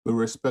We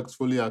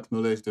respectfully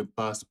acknowledge the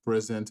past,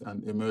 present,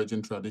 and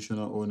emerging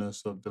traditional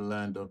owners of the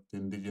land of the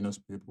indigenous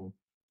people,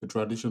 the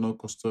traditional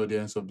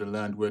custodians of the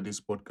land where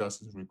this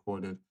podcast is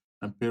recorded,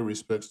 and pay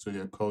respects to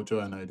their culture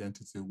and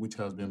identity, which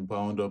has been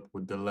bound up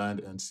with the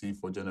land and sea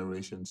for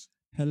generations.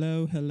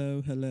 Hello,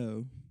 hello,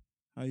 hello.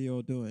 How you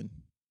all doing?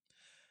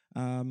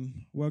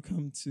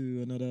 Welcome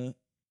to another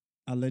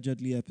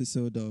allegedly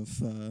episode of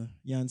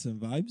Yans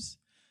and Vibes.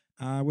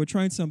 We're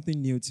trying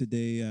something new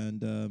today,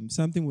 and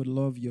something would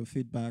love your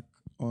feedback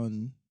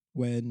on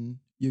when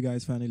you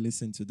guys finally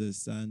listen to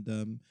this.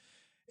 And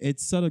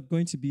it's sort of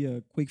going to be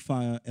a quick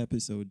fire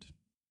episode,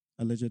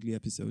 allegedly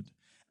episode.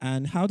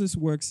 And how this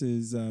works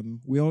is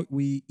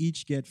we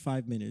each get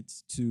 5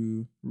 minutes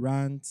to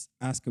rant,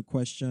 ask a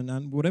question,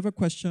 and whatever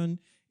question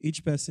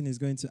each person is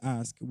going to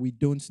ask, we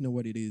don't know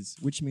what it is,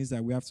 which means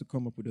that we have to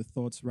come up with the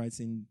thoughts right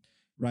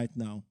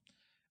now.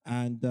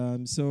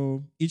 And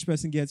so each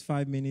person gets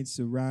 5 minutes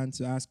to rant,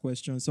 to ask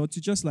questions, so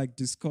to just like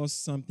discuss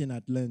something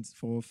at length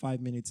for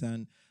 5 minutes.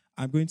 And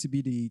I'm going to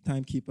be the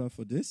timekeeper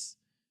for this.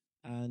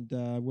 And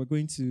we're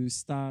going to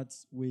start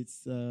with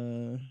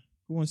who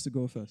wants to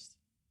go first?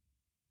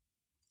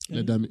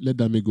 Let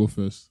Dami go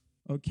first.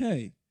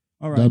 Okay.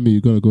 All right. Dami,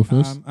 you gonna go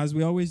first? As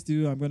we always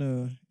do, I'm going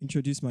to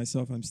introduce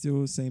myself. I'm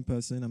still the same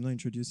person. I'm not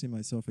introducing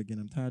myself again.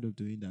 I'm tired of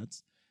doing that.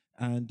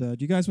 And do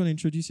you guys want to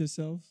introduce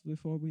yourself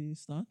before we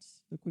start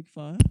the quick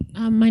fire?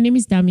 My name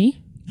is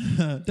Dami.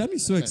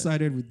 Dami's so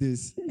excited with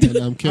this. And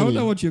I'm I Kenny.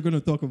 wonder what you're going to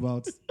talk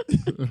about.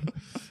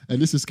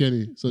 And this is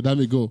Kenny. So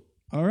Dami, go.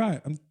 All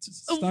right. I'm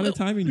started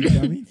timing you,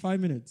 Dami. 5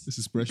 minutes. This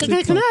is pressure.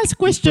 Can I ask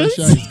questions?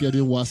 Pressure is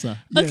getting worse. Yeah,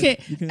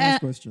 Okay, You can ask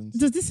questions.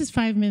 So this is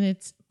 5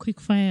 minutes quick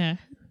fire.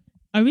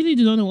 I really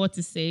do not know what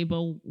to say,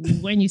 but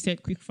when you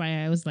said quick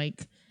fire, I was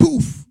like,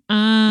 Poof.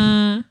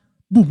 uh,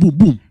 Boom, boom,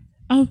 boom.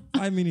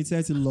 5 minutes.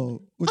 That's a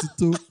low. What's it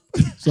to?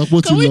 So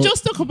what can you we know?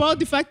 just talk about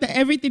the fact that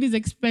everything is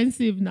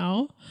expensive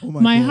now? Oh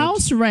My God.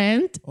 house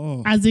rent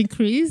Oh, has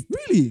increased.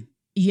 really?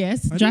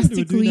 Yes, I didn't know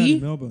they were doing that in drastically.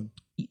 Melbourne.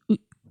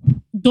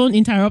 Don't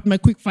interrupt my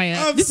quick fire.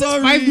 I'm This sorry.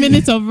 is 5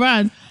 minutes of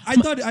rant. I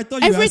thought you asked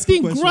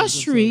Everything, questions. I'm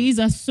groceries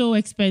are so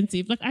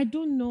expensive. Like, I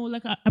don't know.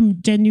 Like,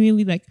 I'm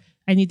genuinely like,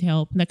 I need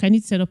help. Like, I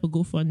need to set up a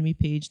GoFundMe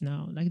page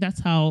now. Like, that's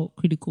how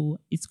critical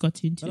it's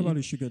gotten sorry. What about to.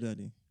 the sugar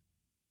daddy?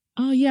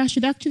 Oh, yeah, I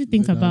should actually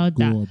think Let about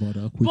that. go about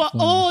that quick But,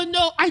 fire. oh,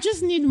 no, I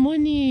just need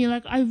money.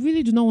 Like, I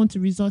really do not want to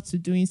resort to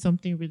doing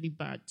something really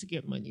bad to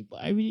get money, but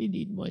I really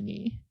need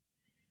money.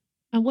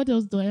 And what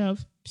else do I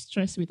have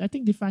stress with? I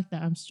think the fact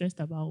that I'm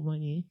stressed about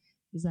money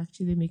is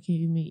actually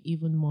making me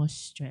even more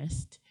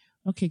stressed.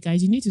 Okay,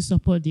 guys, you need to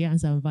support the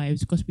Hands and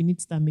Vibes because we need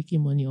to start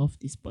making money off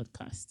this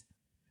podcast.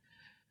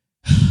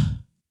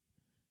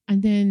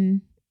 And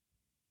then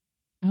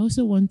I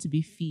also want to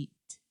be fit.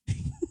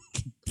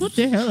 What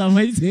the hell am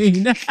I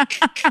saying?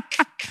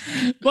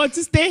 But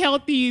to stay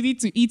healthy, you need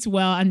to eat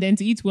well. And then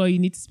to eat well, you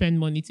need to spend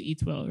money to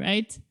eat well,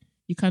 right?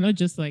 You cannot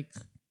just like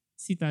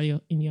sit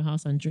in your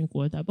house and drink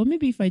water. But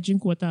maybe if I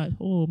drink water at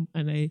home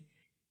and I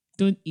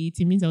don't eat,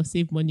 it means I'll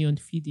save money on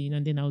feeding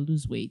and then I'll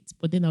lose weight.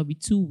 But then I'll be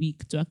too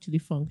weak to actually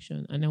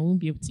function and I won't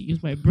be able to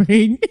use my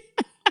brain.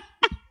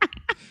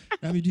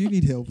 I mean, do you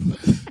need help?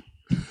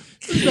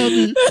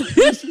 Dami,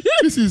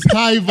 this is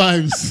high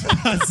vibes.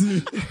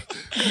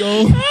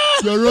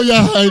 Your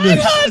Royal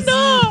Highness.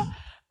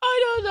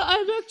 I don't know.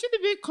 I'm actually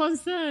a bit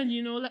concerned,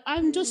 Like,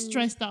 I'm just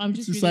stressed out. I'm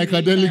just It's really,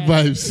 psychedelic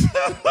tired.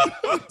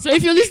 vibes. So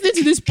if you're listening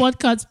to this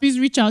podcast, please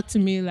reach out to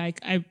me.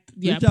 Like,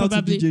 Reach out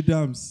probably. to DJ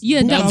Dams.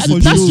 Yeah, Book her for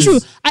that's shows. true.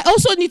 I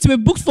also need to be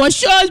booked for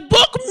shows.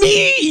 Book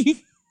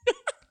me.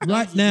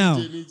 Right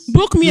now.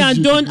 Book me and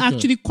Just don't book her.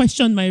 actually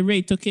question my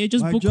rate, okay?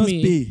 Just Like, book just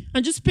me. pay.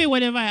 And just pay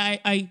whatever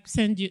I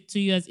send you to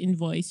you as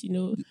invoice,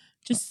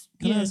 Just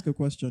Can I yeah. ask a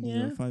question in Yeah.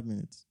 your 5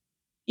 minutes?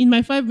 In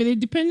my 5 minutes,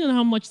 depending on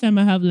how much time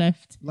I have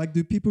left. Like,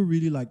 do people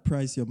really like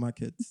price your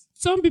markets?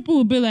 Some people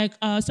will be like,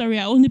 sorry,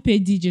 I only pay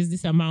DJs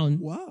this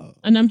amount. Wow.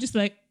 And I'm just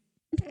like,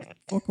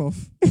 Fuck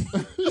off.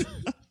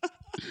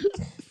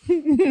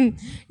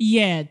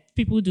 yeah,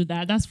 people do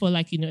that. That's for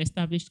like,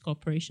 established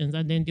corporations.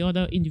 And then the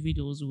other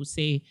individuals will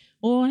say,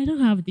 oh, I don't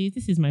have this.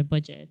 This is my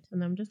budget.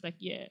 And I'm just like,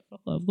 yeah,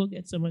 fuck off. Go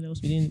get someone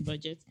else within the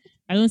budget.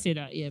 I don't say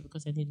that, yeah,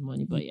 because I need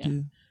money, but yeah.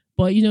 Okay.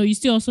 But, you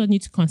still also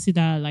need to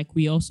consider, like,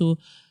 we also,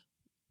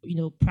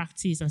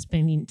 practice and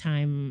spending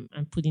time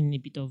and putting a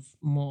bit of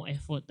more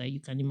effort that you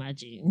can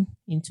imagine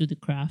into the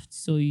craft.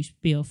 So you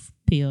should pay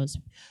us.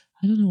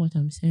 I don't know what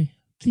I'm saying.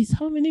 Please,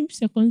 how many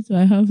seconds do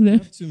I have You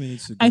left? have 2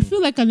 minutes to go. I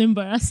feel like I'm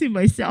embarrassing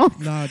myself.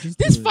 Nah, just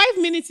This do it.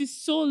 5 minutes is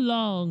so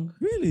long.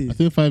 Really? I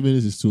think 5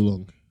 minutes is too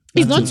long.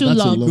 It's not That's too a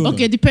long. long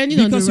Okay, time. depending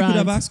Because on you the could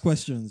have round. asked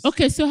questions.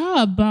 Okay, so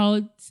how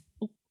about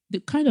the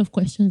kind of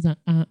questions that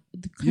are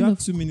the kind You have of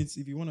 2 minutes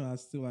if you want to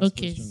still ask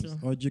Okay, questions.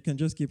 so- Or you can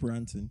just keep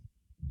ranting.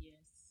 Yes.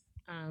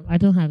 I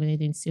don't have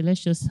anything to say.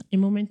 Let's just a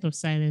moment of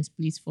silence,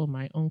 please, for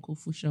my uncle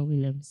Fusha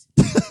Williams.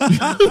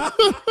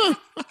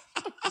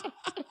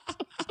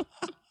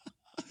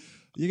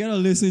 You gotta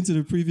listen to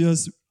the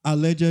previous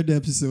alleged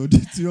episode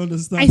to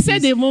understand. I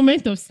said this. a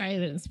moment of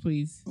silence,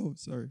 please. Oh,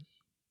 sorry.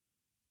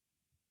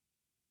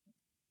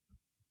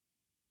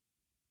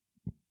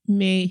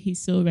 May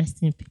his soul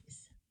rest in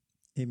peace.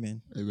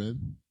 Amen.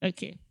 Amen.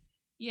 Okay.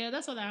 Yeah,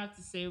 that's all I have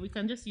to say. We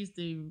can just use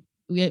the.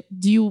 Yeah.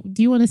 Do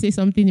you want to say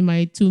something in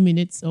my 2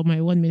 minutes or my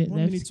 1 minute 1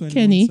 left, minute 21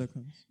 Kenny?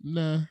 seconds.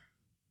 Nah,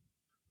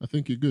 I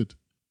think you're good.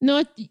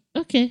 No.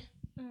 Okay.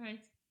 All right.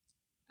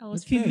 I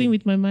was Okay. fiddling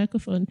with my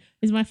microphone.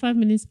 Is my 5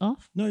 minutes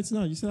off? No, it's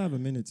not. You still have a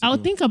minute. To I'll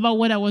go. think about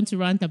what I want to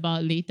rant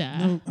about later.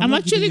 No, I'm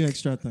not giving actually. you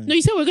extra time. No,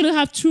 you said we're gonna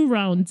have 2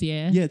 rounds.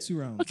 Yeah. Yeah, 2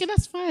 rounds. Okay,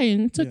 that's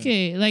fine. It's Yeah.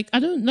 okay. Like I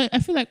don't like. I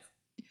feel like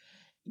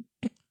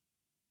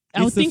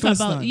I'll It's the think first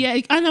about time. yeah.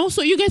 And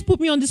also, you guys put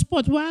me on the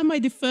spot. Why am I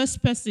the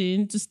first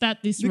person to start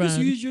this Because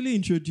round? you usually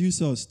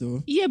introduce us,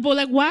 though. Yeah, but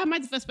like, why am I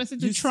the first person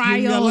to You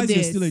try all realize this?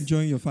 you're still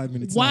enjoying your 5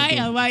 minutes. Why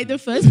now, am though. I the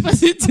first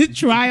person to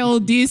try all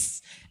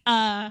this?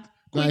 Nah,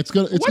 it's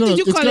gonna what did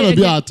you call it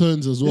be again? our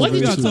turns as well. What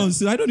did very you Maybe soon. our turn.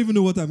 So I don't even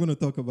know what I'm going to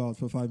talk about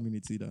for 5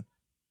 minutes either.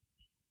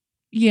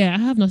 Yeah, I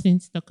have nothing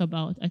to talk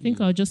about. I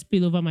think I'll just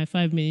spill over my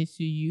 5 minutes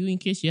to you in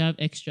case you have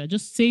extra.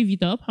 Just save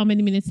it up. How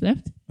many minutes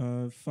left?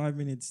 5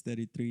 minutes,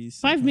 33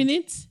 seconds. 5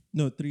 minutes?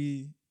 No,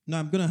 3. No,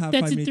 I'm going to have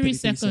 5 minutes, 33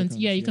 seconds.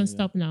 Yeah, you can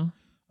stop now.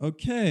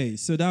 Okay,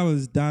 so that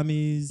was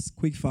Dami's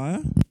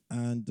QuickFire.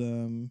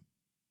 And,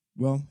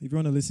 well, if you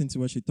want to listen to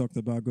what she talked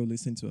about, go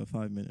listen to her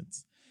 5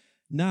 minutes.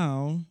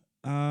 Now,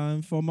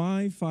 for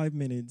my 5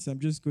 minutes, I'm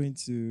just going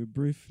to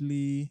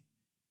briefly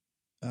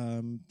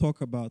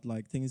talk about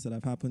like things that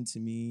have happened to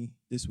me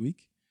this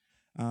week.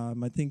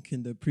 I think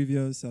in the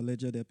previous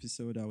alleged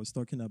episode, I was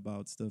talking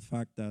about the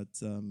fact that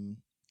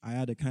I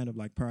had a kind of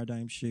like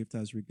paradigm shift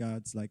as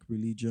regards like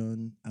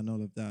religion and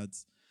all of that.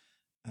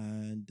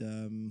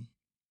 And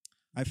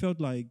I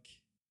felt like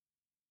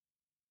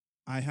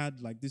I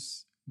had like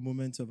this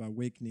moment of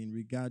awakening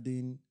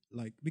regarding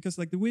like, because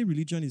like the way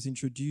religion is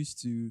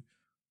introduced to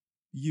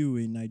you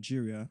in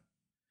Nigeria,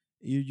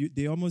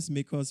 they almost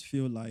make us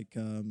feel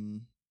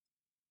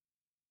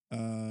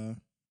uh,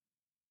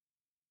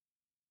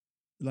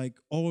 like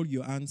all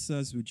your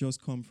answers will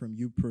just come from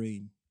you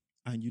praying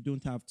and you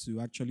don't have to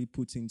actually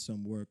put in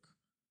some work.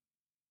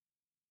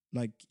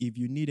 Like if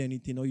you need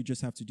anything, all you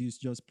just have to do is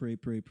just pray,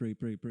 pray, pray,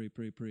 pray, pray,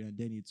 pray, pray, and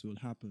then it will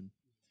happen.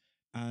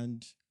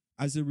 And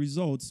as a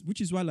result,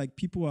 which is why like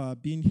people are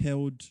being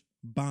held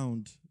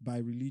bound by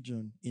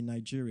religion in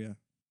Nigeria.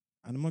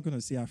 And I'm not going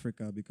to say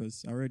Africa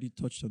because I already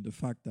touched on the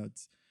fact that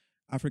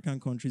African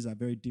countries are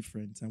very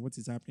different, and what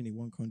is happening in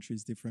one country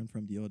is different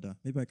from the other.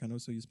 Maybe I can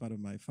also use part of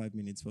my 5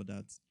 minutes for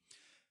that.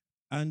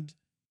 And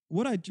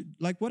what I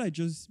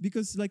just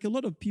because like a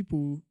lot of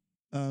people,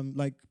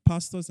 like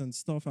pastors and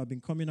stuff, have been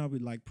coming out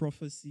with like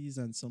prophecies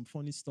and some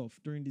funny stuff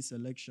during this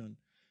election.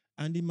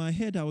 And in my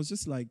head, I was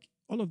just like,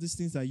 all of these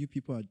things that you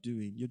people are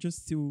doing, you're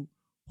just still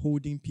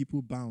holding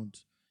people bound,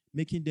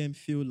 making them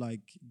feel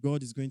like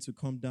God is going to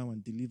come down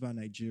and deliver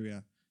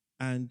Nigeria.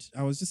 And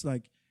I was just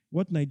like,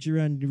 what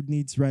Nigeria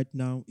needs right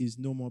now is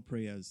no more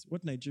prayers.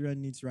 What Nigeria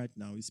needs right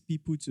now is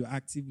people to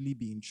actively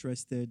be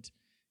interested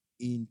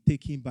in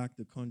taking back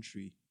the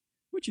country,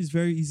 which is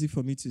very easy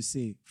for me to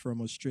say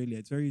from Australia.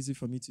 It's very easy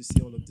for me to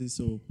say all of this.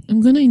 So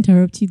I'm going to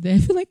interrupt you there. I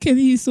feel like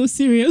Kenny is so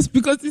serious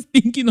because he's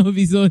thinking of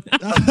his own.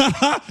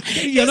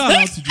 you're not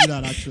allowed to do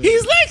that, actually.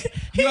 He's like,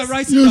 You are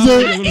writing You down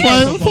what say you're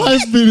gonna talk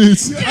about. 5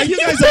 minutes. And you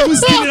guys are even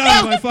stealing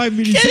out of my 5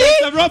 minutes. Kenny-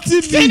 You're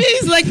interrupting Kenny me.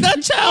 is like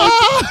that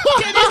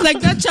child. Kenny is like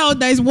that child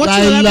that is watching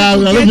Lie, other lie,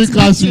 people let me get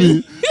catch bitches.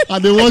 me.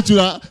 And they want you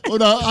that.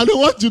 And they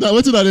want you that.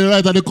 Waiting that they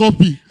write and they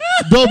copy.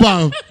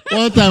 Dobam.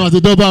 One time as a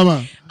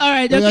Dobama. All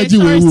right, Yeah, okay, you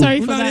will. sorry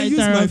for Una, that they use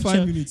my interruption.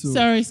 5 minutes, oh.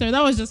 Sorry,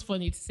 that was just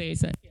funny to say.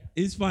 So.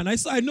 It's fine.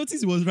 I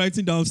noticed he was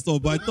writing down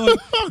stuff, but I thought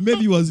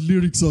maybe it was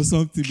lyrics or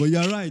something. But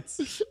you're right.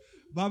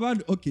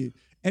 Baba, okay.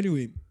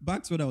 Anyway,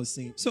 back to what I was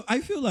saying. So I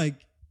feel like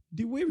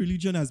the way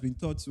religion has been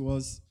taught to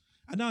us,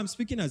 and now I'm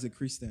speaking as a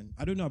Christian.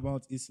 I don't know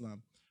about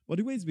Islam, but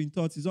the way it's been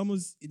taught is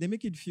almost, they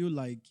make it feel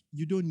like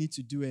you don't need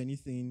to do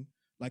anything.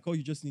 Like all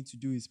you just need to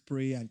do is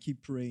pray and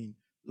keep praying.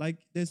 Like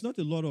there's not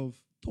a lot of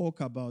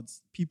talk about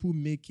people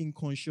making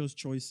conscious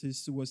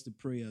choices towards the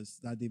prayers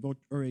that they've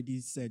already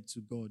said to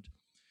God.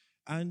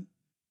 And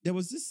there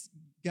was this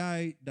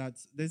guy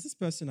there's this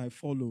person I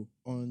follow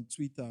on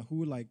Twitter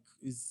who like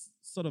is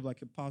sort of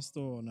like a pastor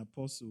or an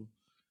apostle.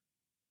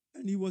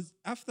 And he was,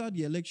 after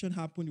the election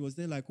happened, he was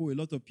there like, oh, a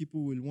lot of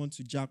people will want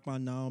to jackpot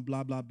now,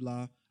 blah, blah,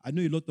 blah. I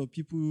know a lot of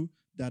people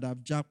that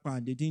have jackpot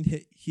and they didn't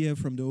hear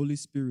from the Holy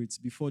Spirit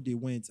before they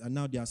went, and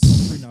now they are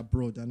suffering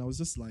abroad. And I was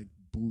just like,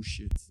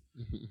 bullshit.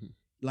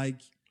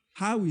 Like,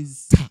 how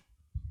is,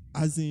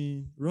 as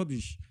in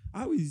rubbish,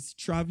 how is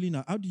traveling,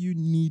 how do you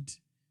need,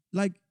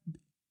 like,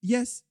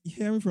 yes,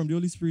 hearing from the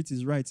Holy Spirit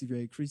is right if you're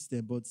a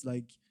Christian, but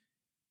like,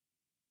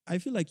 I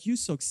feel like you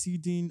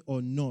succeeding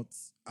or not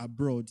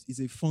abroad is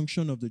a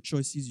function of the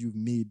choices you've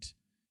made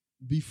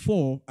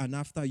before and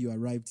after you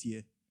arrived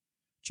here.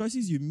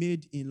 Choices you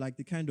made in like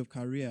the kind of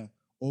career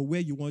or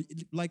where you want,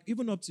 like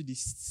even up to the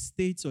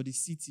state or the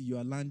city you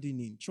are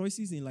landing in.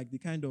 Choices in like the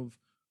kind of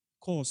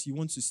course you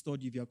want to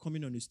study if you're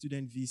coming on a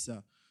student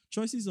visa.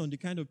 Choices on the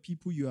kind of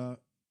people you are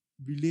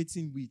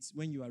relating with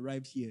when you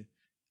arrived here.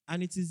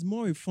 And it is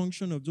more a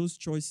function of those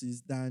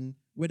choices than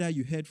whether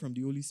you heard from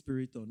the Holy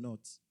Spirit or not.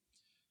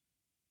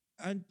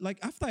 And like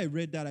after I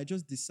read that, I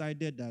just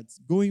decided that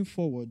going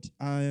forward,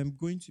 I am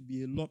going to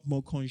be a lot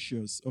more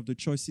conscious of the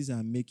choices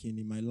I'm making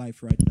in my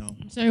life right now.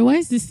 Sorry, why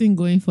is this thing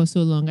going for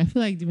so long? I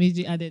feel like the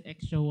Meiji added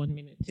extra 1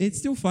 minute. It's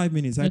still 5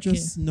 minutes. I Okay.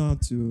 just know how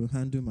to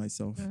handle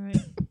myself. All right.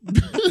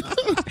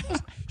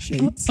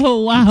 Shades.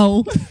 Oh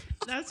wow.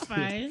 That's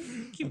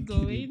fine. Keep I'm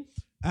going. kidding.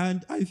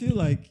 And I feel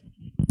like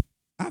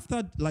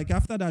after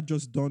that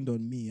just dawned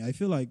on me, I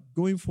feel like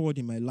going forward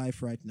in my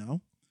life right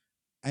now,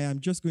 I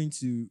am just going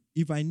to,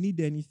 if I need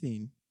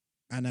anything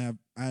and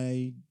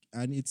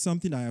and it's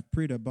something I have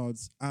prayed about,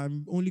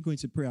 I'm only going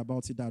to pray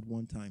about it that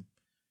one time.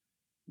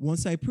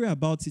 Once I pray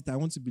about it, I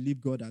want to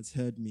believe God has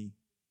heard me.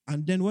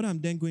 And then what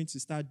I'm then going to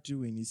start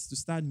doing is to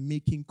start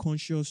making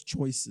conscious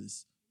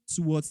choices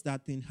towards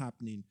that thing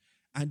happening.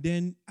 And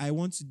then I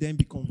want to then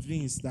be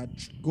convinced that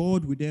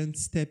God will then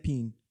step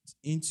in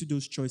into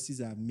those choices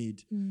I've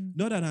made.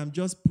 Not that I'm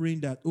just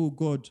praying that, oh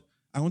God,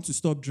 I want to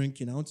stop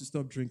drinking. I want to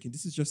stop drinking.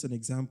 This is just an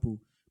example.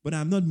 But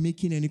I'm not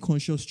making any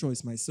conscious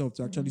choice myself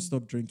to actually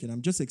stop drinking.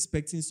 I'm just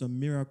expecting some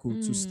miracle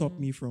to stop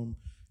me from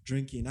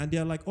drinking. And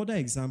there are like other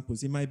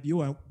examples. It might be,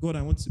 oh, God,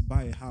 I want to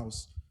buy a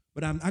house.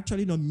 But I'm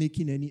actually not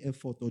making any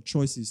effort or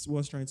choices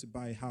towards trying to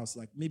buy a house.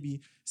 Like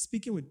maybe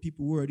speaking with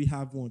people who already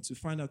have one to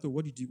find out, oh,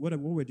 what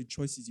were the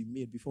choices you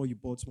made before you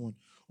bought one?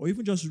 Or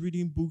even just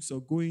reading books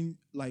or going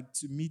like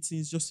to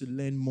meetings just to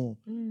learn more.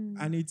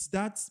 And it's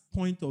that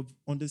point of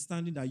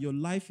understanding that your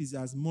life is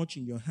as much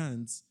in your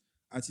hands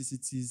as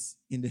it is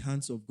in the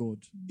hands of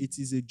God. It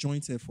is a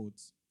joint effort.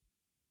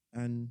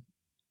 And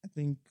I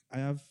think I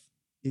have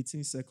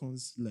 18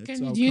 seconds left. So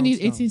Kenny, I'll do you count need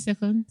 18 down.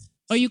 seconds?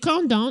 Oh, you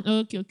count down? Oh,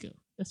 okay.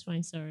 That's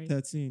fine. Sorry.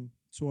 13,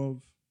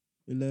 12,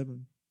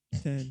 11,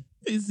 10,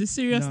 It's the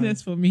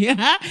seriousness 9, for me. Look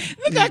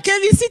at 8,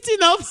 Kenny sitting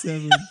up.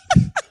 7,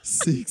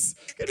 6.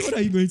 Okay, what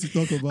are you going to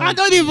talk about? I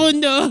don't even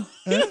know.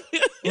 Eh?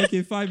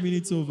 Okay, 5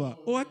 minutes over.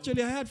 Oh,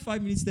 actually, I had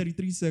 5 minutes,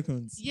 33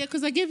 seconds. Yeah,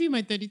 because I gave you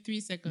my 33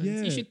 seconds.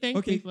 Yeah. You should thank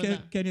Okay, me for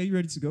that. Kenny, are you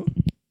ready to go?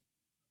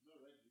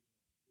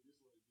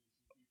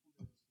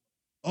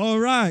 All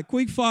right,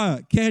 quick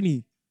fire.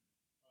 Kenny.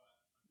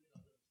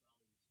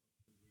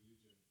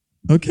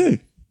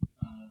 Okay.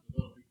 And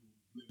a lot of people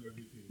blame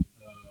everything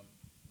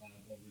on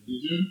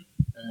religion,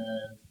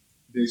 and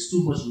there's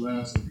too much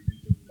reliance on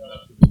religion without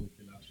actually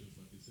making actions,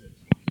 like you said.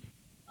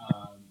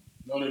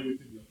 Not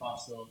everything your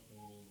pastor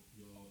or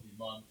your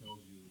imam tells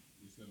you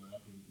is going to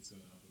happen. It's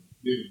going to happen.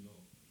 They don't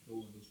know. No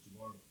one knows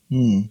tomorrow.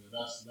 Hmm. You know,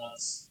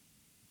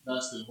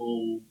 that's the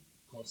whole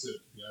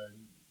concept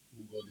behind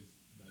who God is.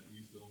 That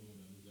He's the only one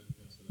that knows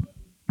everything that's going to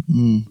happen.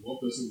 Hmm. So one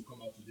person will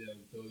come out today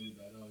and will tell you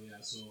that, oh yeah,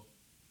 I saw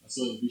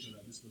a vision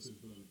that this person is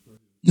going to be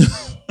president.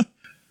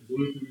 There's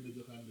only three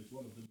major candidates.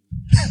 One of them will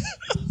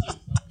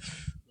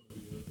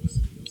be the other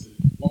person.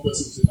 One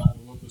person will say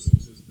that one person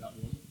will say that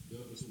one, the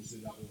other person will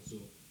say that one.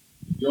 So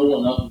if your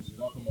one happens, you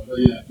now come out, oh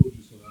yeah, I told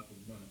you it's going to happen,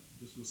 man.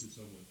 Just go sit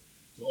somewhere.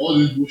 So all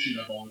this bullshit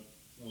about,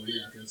 oh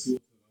yeah, I can see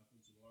what's going to happen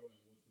tomorrow and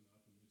what's going to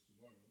happen next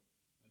tomorrow,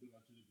 I don't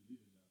actually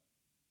believe in that.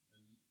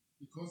 And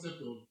the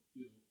concept of,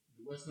 the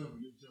Western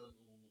religion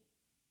or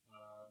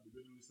the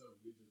Middle Eastern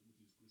religion,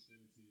 which is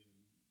Christianity and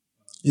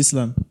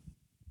Islam.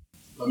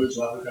 coming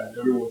to Africa, and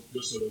everyone's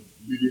just sort of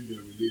living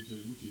their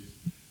religion, which is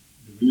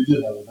the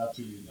religion that was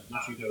actually an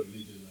African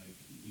religion, like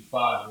Ifa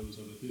and all those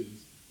other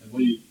things. And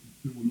when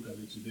people look at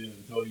it today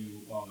and tell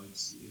you, oh,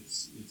 it's a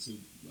religion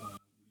of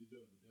the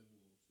devil or stuff like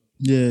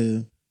that,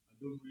 Yeah.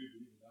 I don't really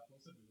believe in that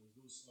concept, because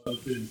those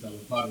other things that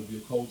were part of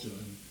your culture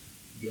and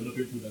the other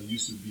people that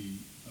used to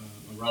be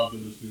around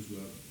when those things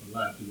were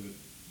alive, they were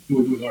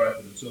doing all right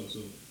for themselves.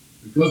 So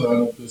because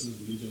another person's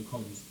religion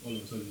comes, all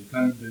of a sudden you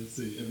can't then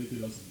say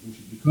everything else is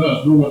bullshit,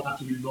 because no one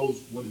actually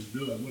knows what is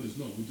real and what is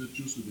not. We just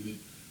choose to believe.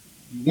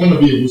 You want to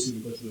be a Muslim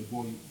because you were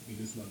born in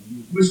Islam.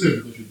 You're a Christian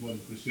because you're born in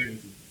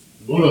Christianity.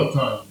 A lot of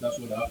times, that's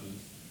what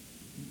happens.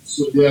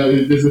 So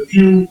there's a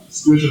few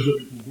situations where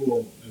people grow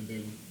up and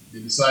then they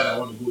decide, I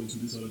want to go into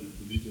this other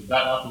religion.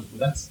 That happens, but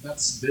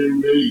that's very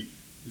rarely.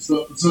 It's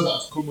not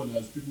as common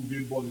as people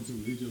being born into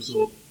religion.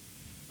 So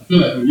I feel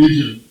like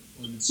religion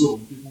on its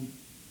own, people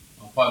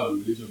are part of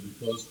religion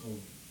because of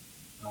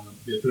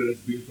their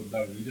parents being from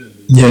that religion and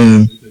they Yeah.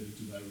 were related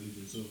into that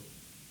religion. So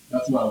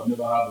that's why I've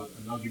never had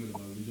an argument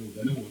about religion with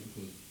anyone,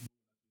 because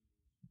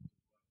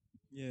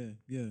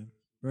Yeah.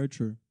 Very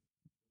true.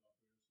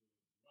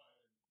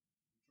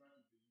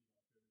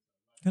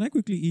 Can I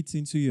quickly eat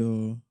into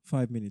your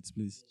 5 minutes,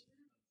 please?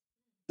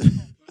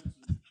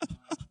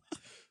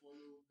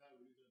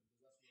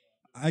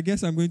 I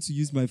guess I'm going to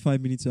use my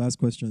 5 minutes to ask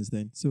questions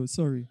then. So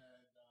sorry.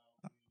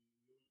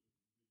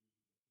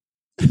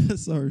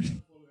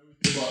 Sorry.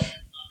 but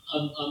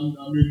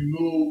I'm in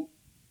no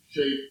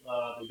shape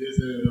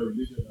against any other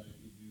religion. Like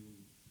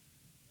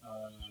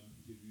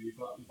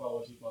if I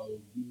worship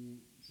Ogun,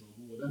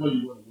 Shogun, whatever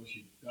you want to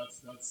worship,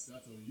 that's on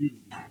you.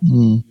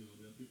 Mm.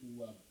 There are people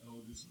who have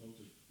held this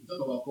culture. We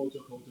talk about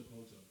culture.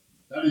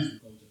 That is the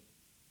culture.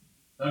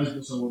 That is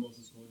not someone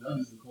else's culture. That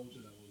is the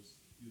culture that was,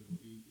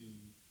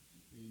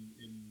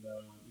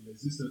 in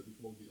existence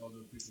before the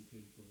other people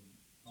came from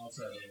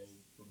outside or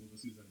from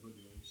overseas and brought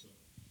their own stuff.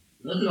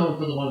 The other thing I want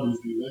to talk about is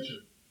the election.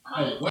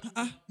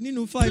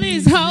 Nino, 5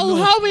 minutes. Please,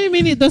 how many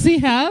minutes does he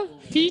have? Can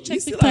you He check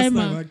the still has time,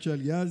 timer? actually.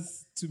 He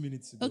has 2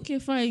 minutes to go. Okay,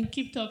 fine.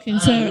 Keep talking, The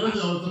sir. other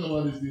thing I want to talk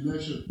about is the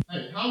election.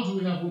 Hey, how do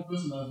we have one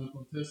person that has been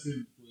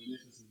contesting for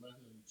elections since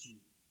 1992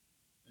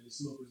 and he's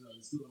still a president and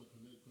he's still going to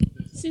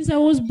contest? Since I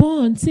was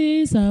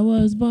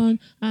born,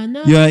 and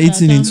now You are that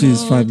eating I'm into his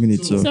old- 5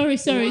 minutes. So. Sorry.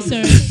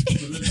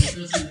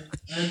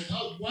 And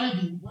why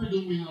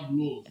don't we have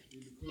laws?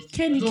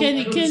 Kenny,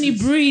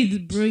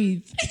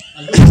 breathe.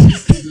 I know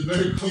this is a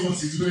very common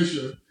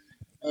situation.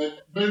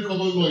 Very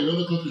common law in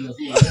other countries as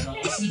well.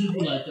 I see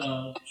people like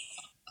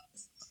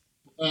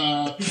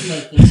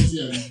Pelosi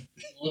and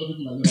other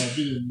people like that have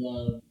been in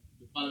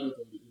the parliament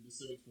or in the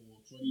Senate for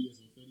 20 years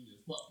or 30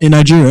 years. But In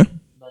Nigeria?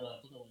 no, I'm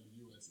talking about the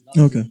US. It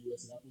happens Okay. in the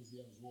US, it happens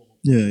here as well.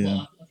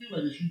 Yeah. But I feel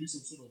like there should be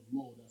some sort of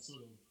law that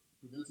sort of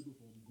prevents people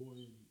from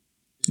going.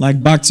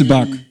 Like back to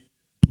back.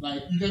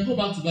 Like you can go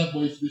back to back, but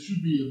there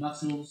should be a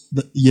maximum.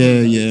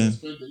 Yeah.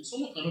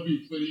 Someone cannot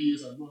be in 20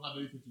 years and not have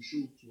anything to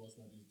show to us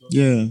that he's done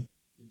Yeah.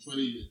 in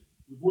 20 years.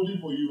 We're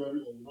voting for you or we're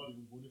not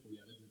even voting for you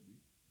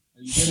allegedly.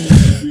 And you get it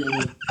every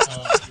other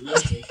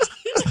election.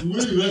 You win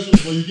the election,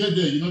 but you get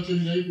there, you're not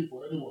changing anything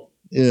for anyone.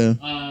 Yeah.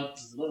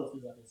 There's a lot of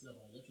things I can say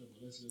about election, but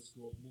let's just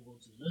go move on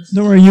to the next.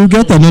 Don't worry, you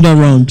get another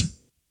round.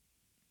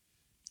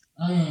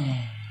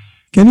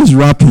 Kenny's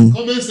rapping.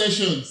 Comment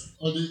sections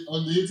on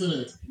the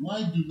internet.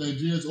 Why do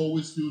Nigerians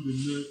always feel the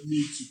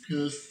need to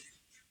curse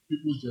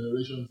people's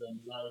generations and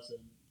lives and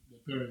their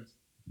parents?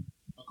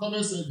 A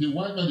comment section. The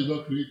white man did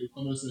not create a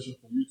comment section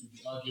for you to be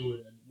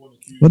arguing and want to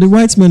kill you. But the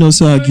white men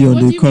also argue What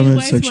on do the you mean comment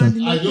white man section.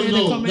 did not I don't create a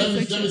know. comment Let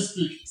me section?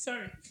 speak.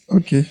 Sorry.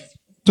 Okay.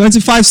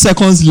 25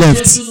 seconds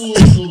left.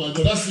 Oh my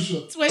god, that's too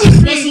short.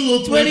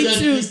 23,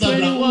 22,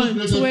 21,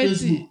 20.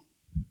 Facebook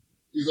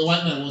is a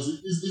white man, isn't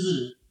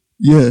it?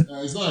 Yeah.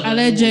 It's not like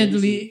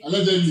Allegedly.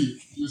 Allegedly,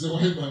 he's a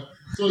white man.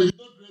 So he's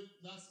not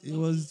great. It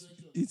was,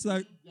 it's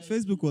like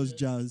Facebook was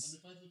jazz.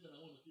 The other thing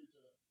I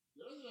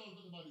want to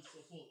talk about is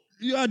support.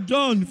 You are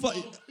done. Oh my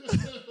god, let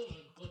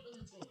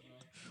me talk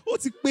now.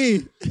 What's it pay?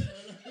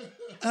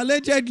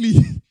 Allegedly.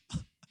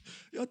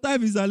 Your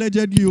time is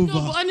allegedly over. No,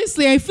 but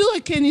honestly, I feel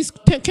like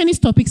Kenny's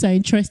topics are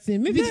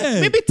interesting.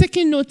 Maybe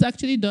taking notes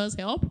actually does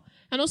help,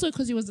 and also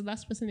because he was the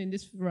last person in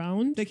this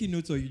round. Taking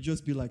notes, or you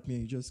just be like me,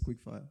 you just quick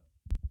fire.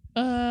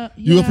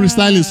 You were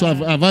freestyling, so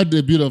I've had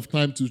a bit of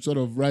time to sort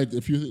of write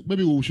a few.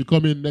 Maybe we should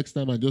come in next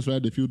time and just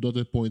write a few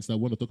dotted points that I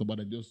want to talk about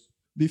and just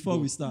Before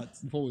we start.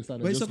 and But it's just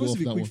go supposed off to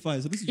be that quick one. fire.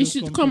 It's supposed to It just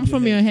should come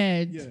from your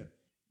head. Yeah.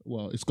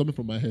 Well, it's coming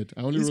from my head.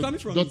 I only It's wrote coming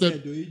from dotted. his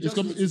head, though. He It's just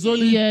coming. wrote It's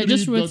only Yeah, I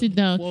just three wrote it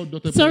down. 4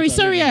 dotted Sorry, points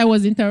I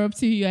was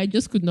interrupting you. I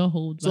just could not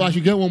hold back. So I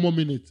should get 1 more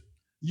minute.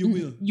 You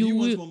will. You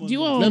will. want one Do you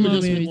more want Let one me more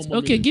just make minute? one more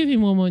Okay, minute. give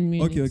him 1 more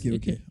minute.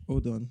 Okay.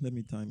 Hold on. Let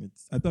me time it.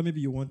 I thought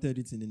maybe you wanted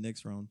it in the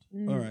next round.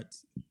 All right.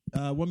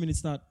 1 minute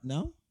start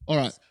now. All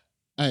right.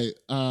 Hey,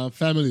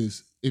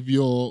 families,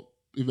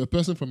 if a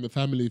person from your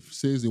family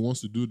says he wants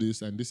to do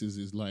this and this is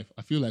his life,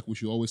 I feel like we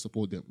should always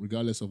support them,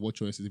 regardless of what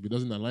choices. If it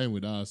doesn't align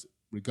with us,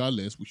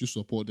 regardless, we should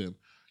support them.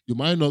 You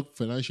might not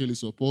financially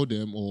support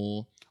them,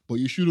 but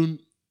you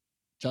shouldn't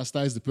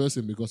chastise the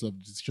person because of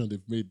the decision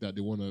they've made that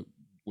they want to,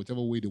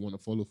 whatever way they want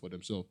to follow for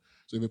themselves.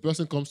 So if a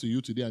person comes to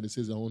you today and they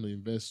says, I want to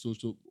invest, so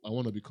I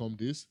want to become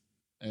this,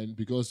 and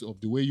because of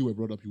the way you were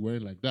brought up, you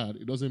weren't like that,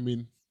 it doesn't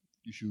mean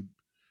you should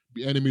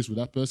be enemies with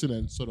that person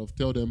and sort of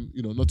tell them,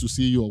 not to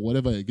see you or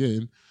whatever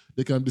again.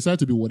 They can decide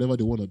to be whatever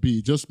they want to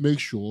be. Just make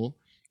sure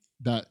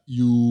that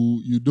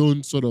you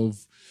don't sort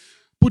of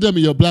put them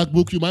in your black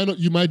book. You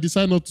might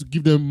decide not to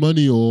give them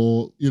money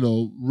or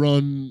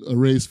run a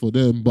race for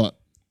them. But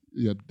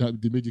yeah,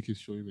 the magic is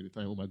showing me the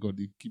time. Oh my god,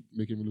 they keep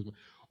making me lose money.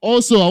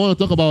 Also, I want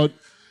to talk about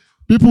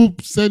people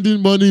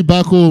sending money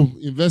back home.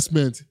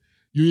 Investment.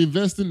 You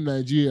invest in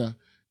Nigeria.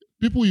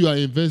 People you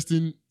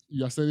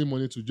are sending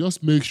money to.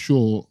 Just make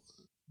sure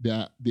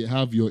that they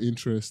have your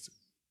interest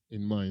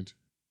in mind.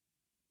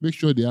 Make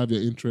sure they have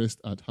your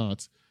interest at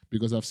heart,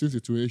 because I've seen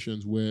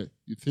situations where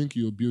you think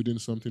you're building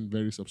something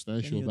very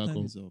substantial back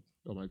home.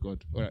 Oh my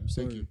God. All right.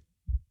 Thank you.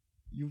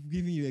 You've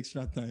given you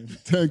extra time.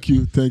 Thank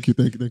you.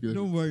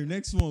 Don't worry.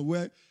 Next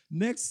one.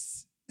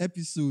 Next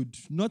episode,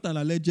 not an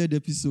alleged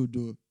episode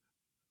though.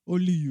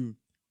 Only you.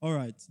 All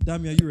right.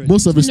 Damn, are you ready?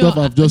 Most of the stuff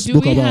I've just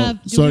spoke about.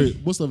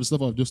 Most of the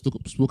stuff I've just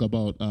spoke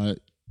about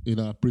in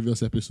our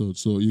previous episode.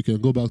 So you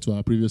can go back to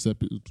our previous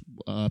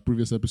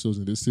episodes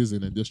in this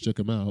season and just check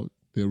them out.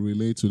 They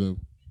relate to them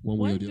one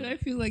way Why or the do other. I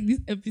feel like this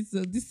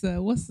episode,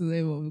 what's the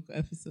name of the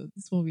episode?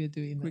 This one we are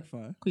doing now.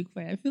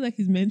 QuickFire. I feel like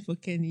it's meant for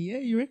Kenny. Yeah,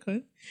 you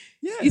reckon?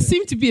 Yeah. It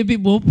seemed to be a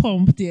bit more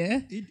pumped, yeah?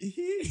 He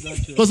is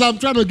actually. Because I'm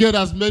trying to get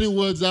as many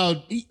words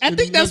out. I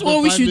think that's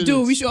what we should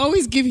do. We should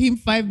always give him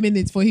 5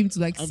 minutes for him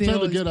to I'm say trying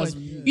all to his get as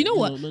points. You know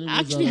what? many I words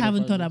actually out in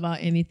haven't 5 thought minutes. about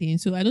anything,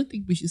 so I don't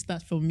think we should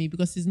start from me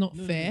because it's not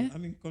fair.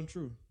 I'm in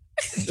control.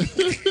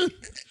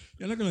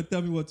 You're not gonna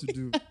tell me what to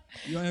do.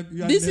 You are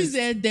This next. is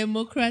a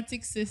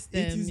democratic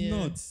system. It is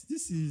not.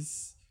 This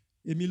is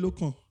Emi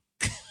Lokan.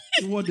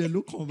 What they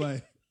look on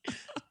by.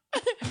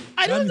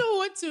 I don't know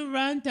what to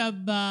rant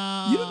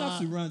about. You don't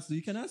have to rant, so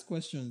you can ask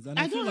questions. And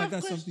I feel don't like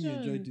have that's something you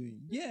enjoy questions.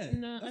 doing. Yeah,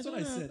 No, that's I what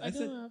I don't said. have, I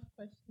said don't have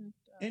questions.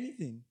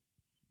 anything.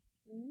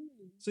 Mm.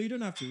 So you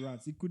don't have to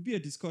rant. It could be a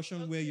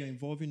discussion where you're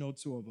involving all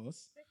two of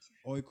us,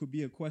 or it could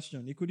be a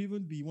question. It could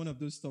even be one of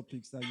those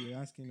topics that you're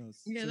asking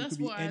us. Yeah, so it that's could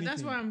be what anything.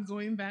 that's what I'm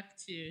going back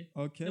to.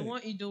 Okay. The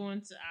one you don't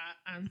want to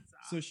answer.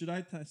 So should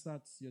I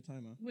start your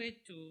timer?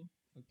 Wait to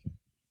Okay.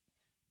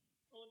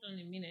 hold on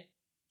a minute.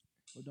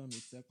 Hold on a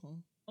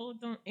second.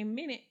 Hold on a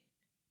minute.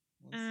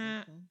 1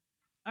 second.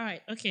 All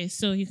right. Okay.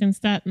 So you can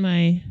start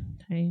my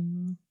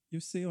timer. You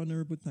say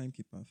honorable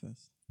timekeeper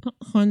first.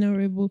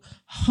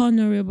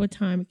 Honorable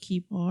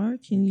timekeeper.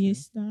 Can you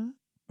start?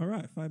 All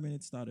right. 5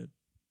 minutes started.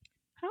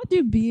 How do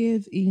you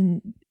behave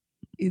in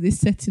a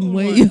certain Oh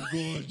way? my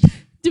God.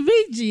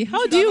 Dimeji,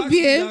 how do you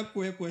behave? That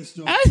quick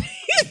question. How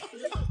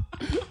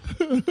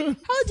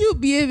do you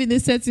behave in a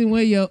setting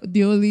where you're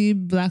the only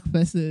black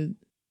person?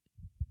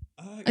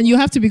 And you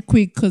have to be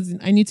quick because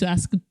I need to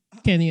ask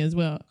Kenny as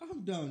well.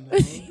 Calm down now.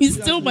 It's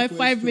still my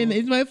 5 minutes.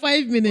 It's my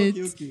 5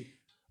 minutes. Okay.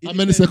 How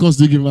many seconds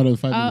do you give him out of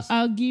 5 minutes?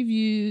 I'll give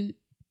you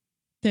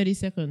 30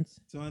 seconds.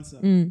 To answer.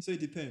 Mm. So it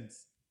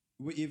depends.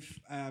 If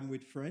I'm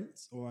with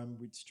friends or I'm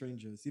with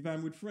strangers. If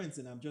I'm with friends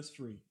and I'm just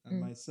free, and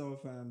myself,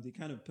 I'm the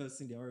kind of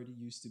person they're already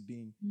used to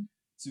being,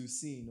 to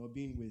seeing or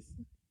being with.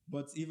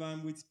 But if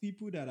I'm with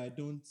people that I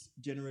don't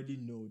generally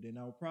know, then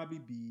I'll probably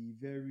be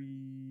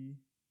very,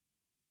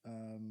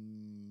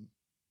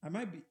 I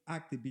might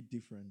act a bit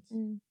different.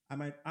 I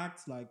might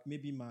act like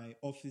maybe my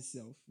office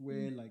self,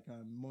 where like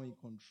I'm more in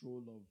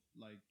control of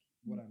like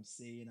what I'm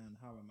saying and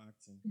how I'm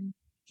acting.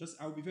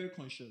 I'll be very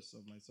conscious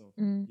of myself.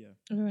 Yeah.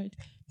 All right.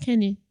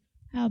 Kenny,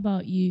 how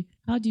about you?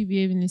 How do you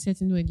behave in a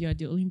setting where you're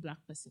the only black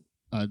person?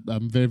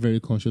 I'm very, very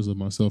conscious of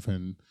myself,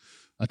 and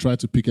I try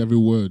to pick every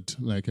word,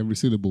 like every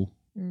syllable,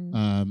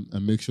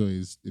 and make sure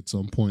it's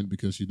on point,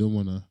 because you don't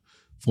want to.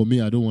 For me,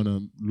 I don't want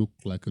to look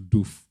like a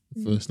doof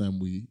the first time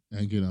we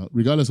hanging out,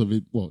 regardless of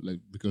it. Well, like,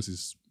 because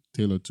it's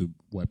tailored to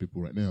white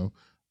people right now.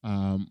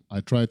 I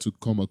try to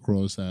come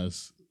across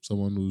as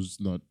someone who's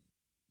not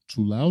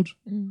too loud,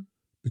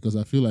 because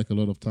I feel like a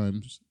lot of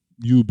times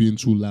you being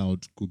too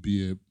loud could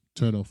be a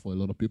turn off for a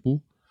lot of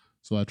people.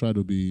 So I try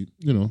to be,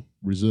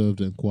 reserved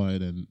and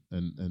quiet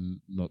and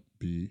not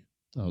be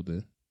out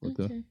there.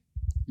 Okay.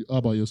 How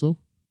about yourself?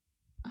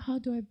 How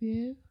do I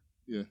behave?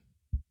 Yeah.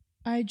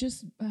 I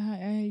just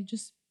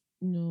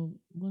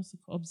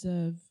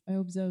observe. I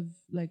observe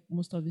like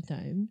most of the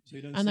time, So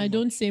you don't and say I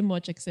don't much. say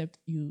much except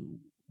you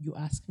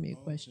ask me a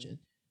question.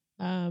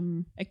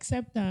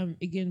 Except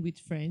again with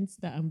friends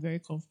that I'm very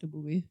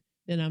comfortable with,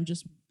 then I'm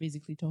just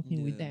basically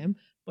talking with Yeah. them.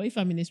 But if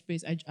I'm in a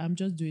space, I'm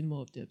just doing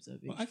more of the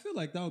observation. But I feel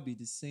like that would be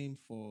the same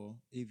for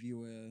if you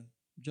were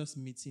just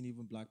meeting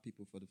even black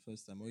people for the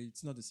first time, or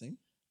it's not the same.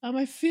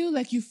 I feel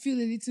like you feel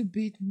a little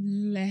bit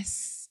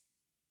less.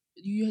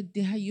 You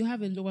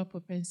have a lower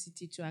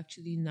propensity to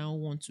actually now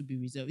want to be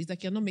reserved. It's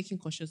like you're not making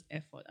conscious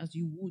effort as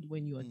you would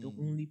when you are the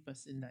only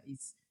person that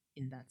is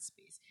in that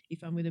space.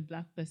 If I'm with a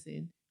black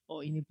person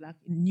or in a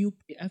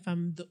if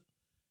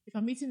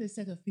I'm meeting a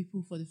set of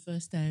people for the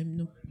first time,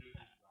 no.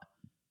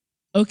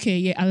 Okay,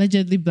 yeah,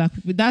 allegedly black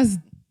people. That's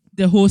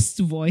the host's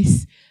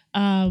voice.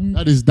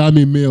 That is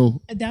Dami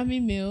male.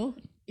 Dami male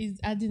is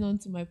adding on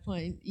to my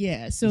point.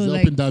 Yeah, so He's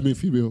like, helping Dami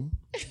female.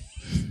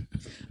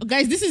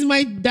 guys, this is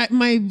my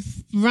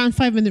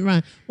 5-minute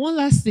run. One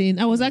last thing,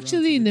 I was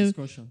actually in a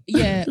discussion.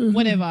 yeah,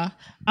 whatever.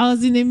 I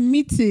was in a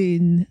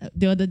meeting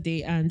the other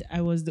day, and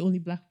I was the only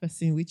black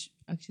person, which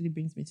actually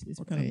brings me to this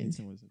What point. kind of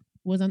meeting was it?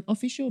 It was an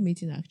official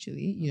meeting,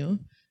 actually, you know.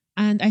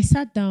 And I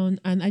sat down,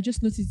 and I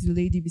just noticed the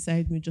lady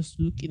beside me just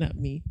looking at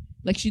me.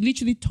 Like, she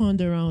literally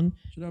turned around.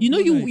 Should I You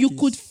know, blow her a you kiss?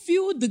 could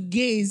feel the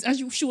gaze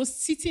as she was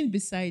sitting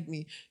beside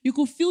me. You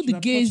could feel Should the I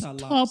gaze, touch her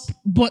top, laps?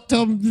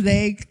 bottom,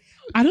 leg.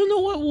 I don't know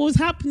what was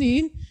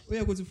happening. We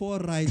are going for a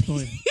right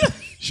on.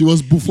 She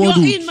was before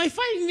You're in my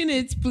 5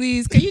 minutes,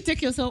 please. Can you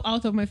take yourself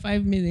out of my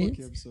 5 minutes?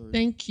 Okay, I'm sorry.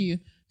 Thank you.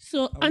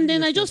 So, give and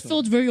then you a I just shout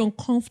felt very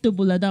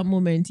uncomfortable at that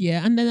moment,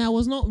 yeah. And then I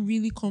was not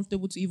really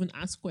comfortable to even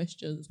ask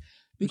questions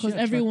because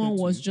everyone attracted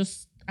to was you?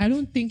 just, I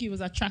don't think it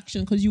was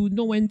attraction, because you would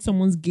know when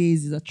someone's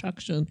gaze is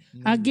attraction.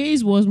 Her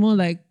gaze was more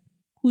like,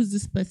 who's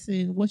this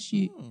person? What's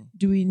she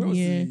doing Where was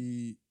here?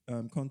 the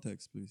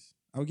context, please?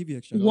 I'll give you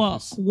extra.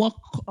 Work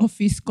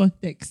office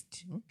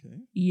context. Okay.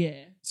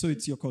 Yeah. So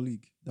it's your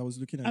colleague that was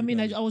looking at I you mean,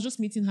 that I was just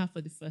meeting her for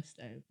the first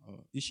time. way.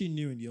 Is she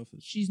new in the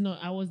office? She's not,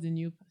 I was the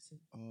new person.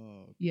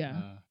 Oh, Yeah.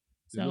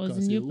 They So I look was and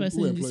a say, new who person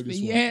in this employed space.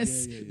 this one?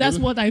 Yes, Yeah, yeah, yeah. that's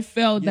what I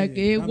felt. Yeah, like,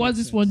 yeah, that what's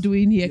makes this one sense.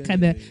 doing here? Yeah,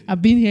 Kind of. yeah, yeah.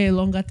 I've been here a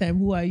longer time.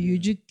 Who are you?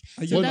 Yeah.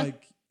 Are So you that-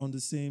 like on the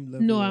same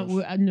level? No,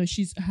 of- no,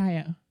 she's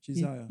higher. She's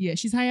yeah. higher? Yeah,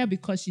 she's higher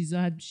because she's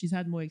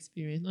had more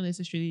experience. Not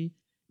necessarily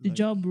the Like-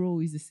 job role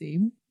is the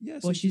same. Yeah,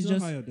 but so she's she's not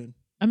just- higher then.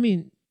 I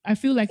mean, I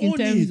feel like in Own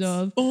terms it.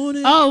 of Own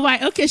it. oh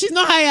right, okay, she's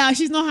not higher.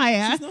 She's not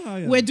higher. She's not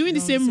higher. We're doing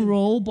the You're on same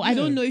role, but I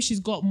don't Yeah. know if she's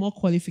got more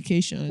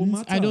qualifications.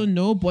 Matter. I don't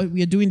know, but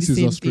we're doing This the is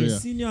same Australia. thing.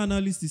 Senior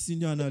analyst is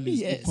senior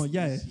analyst.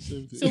 Yes.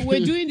 Yeah. So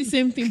we're doing the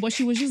same thing, but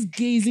she was just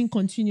gazing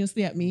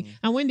continuously at me.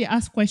 And when they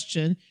ask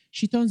question,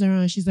 she turns around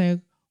and she's like,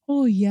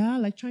 "Oh yeah,"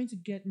 like trying to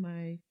get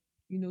my,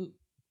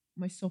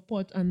 my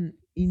support and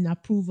in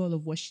approval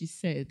of what she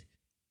said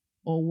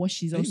or what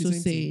she's Are you in the also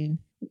same team? saying.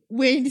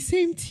 We're in the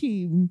same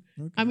team.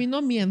 Okay. I mean,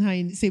 not me and her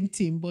in the same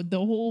team, but the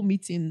whole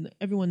meeting,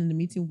 everyone in the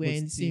meeting, we're Was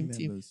in the team same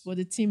team. members? But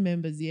the team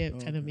members, yeah,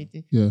 kind Okay. of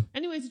meeting. Yeah.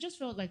 Anyways, it just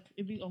felt like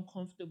a bit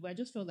uncomfortable. I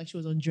just felt like she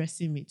was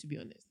undressing me, to be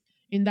honest.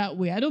 In that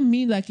way, I don't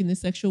mean like in a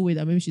sexual way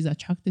that maybe she's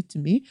attracted to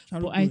me,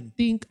 but I Charugboni.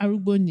 think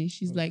Aruboni,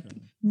 she's like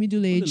Okay.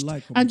 middle aged.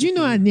 Like And do you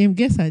know her commentator. name?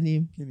 Guess her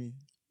name. Kenny,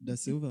 Da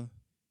Silva,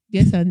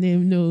 Guess her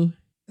name. No.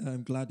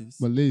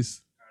 Gladys,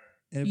 Malays.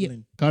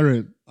 Evelyn.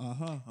 Karen. All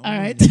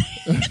right.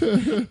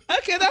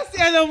 Okay, that's the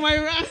end of my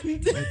rant.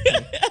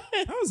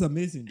 That was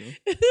amazing,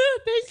 though.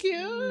 Thank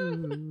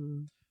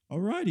you.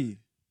 Alrighty,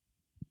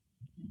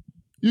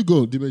 You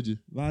go, Dimeji.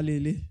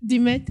 Valele.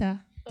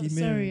 Dimeta. Oh, Dimera,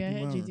 sorry, I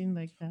heard you Dimara. didn't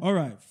like that. All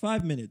right,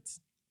 5 minutes.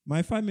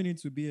 My 5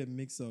 minutes would be a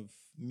mix of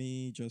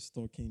me just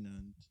talking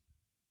and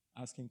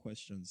asking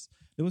questions.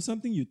 There was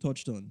something you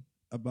touched on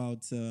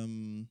about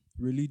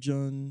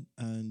religion,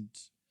 and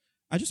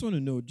I just want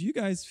to know: do you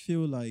guys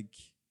feel like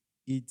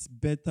it's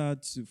better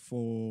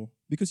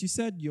because you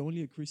said you're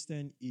only a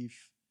Christian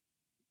if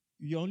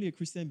you're only a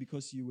Christian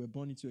because you were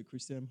born into a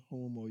Christian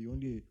home, or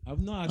I've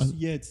not asked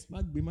you yet.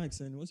 Mike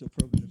saying, what's your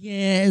problem?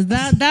 Yes,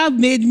 that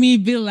made me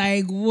be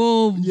like,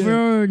 whoa, Yeah,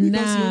 bro, because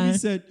you nah. only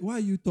said, why are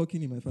you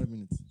talking in my 5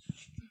 minutes?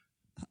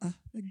 I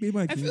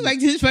feel like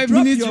this 5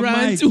 Drop minutes your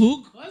rant mic.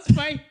 to cause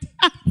fight.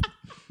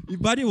 If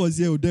Buddy was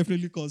here, it would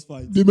definitely cause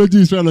fight. Dimeji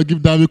is trying to give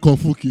Dami Kung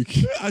Fu kick.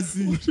 As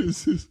in,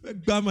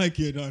 that mic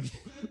here, done.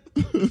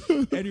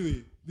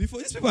 Anyway, before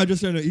these people are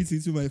just trying to eat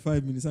into my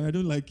 5 minutes, and I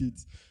don't like it.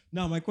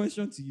 Now, my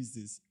question to you is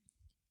this: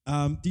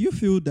 do you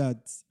feel that?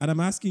 And I'm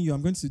asking you.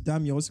 I'm going to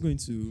Dam. You're also going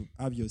to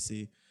have your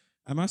say.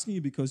 I'm asking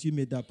you because you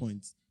made that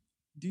point.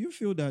 Do you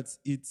feel that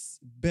it's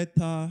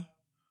better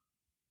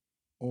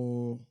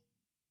or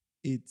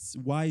it's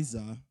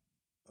wiser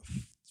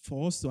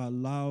for us to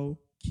allow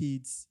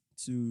kids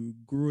to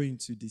grow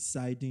into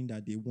deciding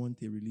that they want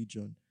a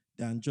religion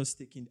than just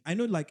taking? I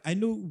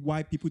know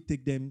why people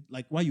take them,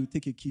 like why you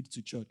take a kid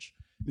to church,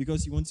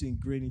 because you want to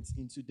ingrain it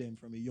into them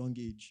from a young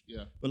age.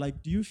 Yeah. But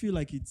like, do you feel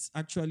like it's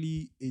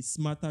actually a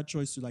smarter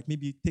choice to like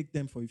maybe take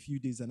them for a few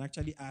days and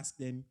actually ask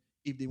them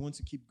if they want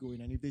to keep going?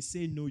 And if they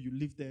say no, you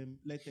leave them,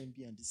 let them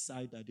be and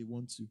decide that they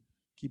want to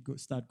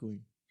start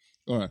going.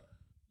 All right.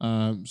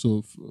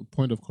 So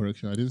point of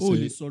correction. I didn't Oh,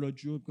 say they sort of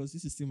drew because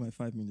this is still my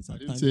 5 minutes. I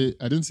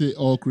didn't say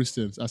all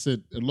Christians. I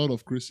said a lot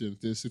of Christians.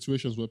 There's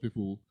situations where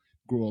people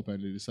grow up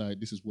and they decide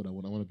this is what I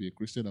want. I want to be a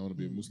Christian. I want to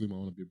be a Muslim. I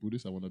want to be a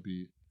Buddhist. I want to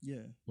be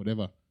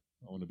whatever.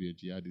 I want to be a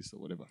jihadist or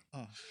whatever.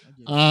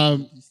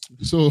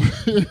 So,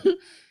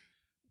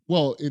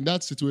 well, in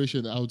that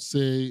situation, I would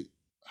say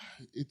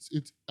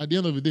it's at the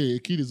end of the day, a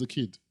kid is a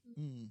kid.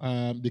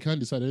 They can't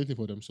decide anything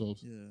for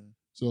themselves. Yeah.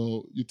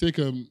 So you take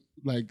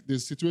like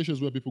there's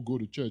situations where people go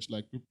to church,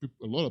 like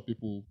a lot of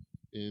people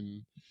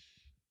in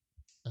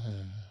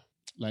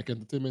like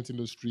entertainment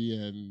industry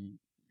and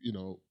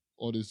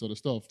all this sort of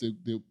stuff.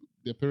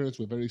 Their parents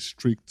were very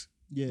strict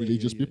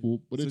religious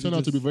people, but So they they turn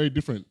out to be just- very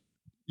different.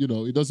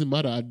 It doesn't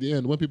matter at the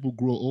end when people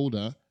grow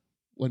older,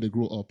 when they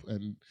grow up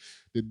and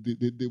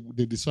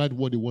they decide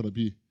what they want to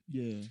be.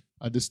 Yeah.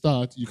 At the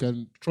start, you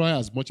can try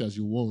as much as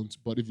you want,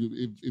 but if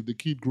the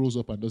kid grows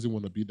up and doesn't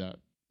want to be that,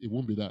 it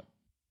won't be that.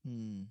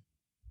 And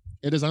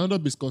there's another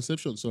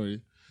misconception,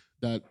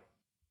 that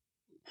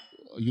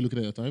are you looking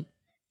at your time?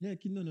 Yeah,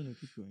 keep going.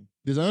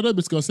 There's another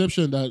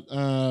misconception that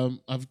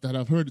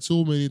I've heard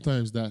so many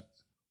times that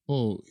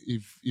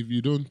if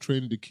you don't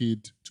train the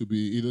kid to be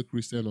either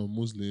Christian or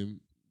Muslim,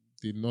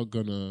 they're not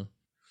gonna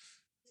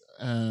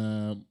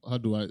how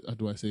do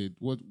I say it?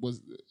 What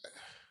was I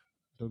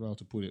don't know how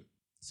to put it.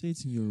 Say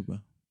it in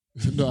Yoruba.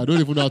 No, I don't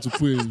even know how to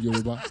put it in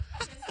Yoruba.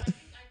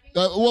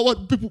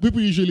 What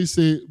people usually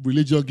say,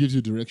 religion gives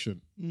you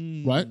direction,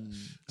 right?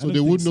 So they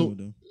would know.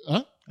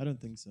 Huh? I don't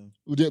think so.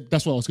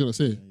 That's what I was gonna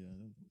say. Yeah, I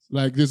don't think so.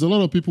 Like, there's a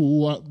lot of people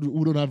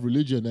who don't have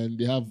religion and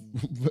they have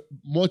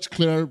much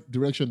clearer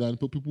direction than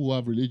people who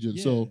have religion.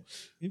 Yeah. So,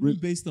 even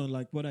based on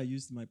like what I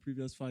used my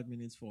previous 5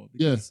 minutes for,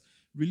 because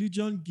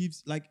religion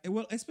gives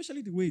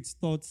especially the way it's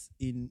taught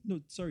in. No,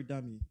 sorry,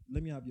 Dami.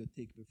 Let me have your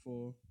take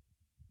before.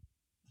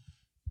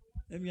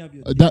 Let me have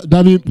your take.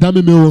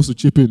 Dami Mill wants to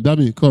chip in.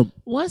 Dami, come.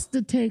 What's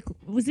the take?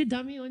 Was it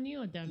Dami Oni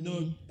or Dami?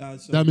 No,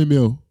 sorry. Dami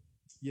Mill.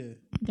 Yeah,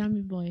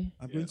 Dami boy.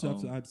 I'm going to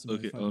have to add some.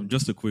 Okay,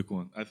 just a quick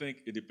one. I think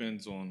it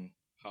depends on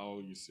how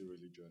you see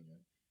religion.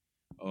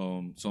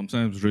 Yeah?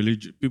 Sometimes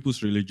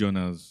people's religion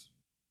as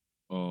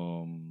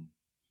a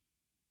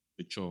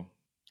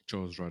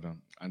chores rather,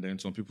 and then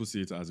some people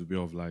see it as a way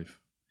of life.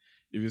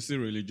 If you see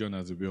religion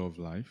as a way of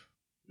life,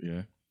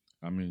 yeah,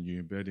 I mean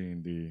you embed it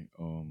in the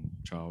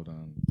child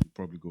and it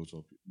probably grows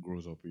up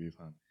with it,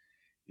 and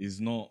it's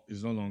no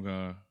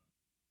longer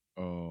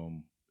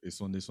a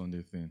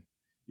Sunday thing.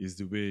 It's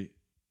the way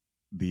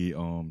the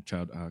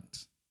child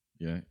acts.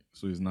 Yeah.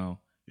 So it's now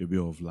a way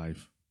of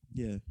life.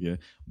 Yeah. Yeah.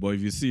 But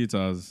if you see it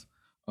as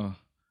I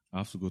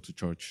have to go to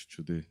church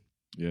today.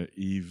 Yeah.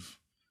 If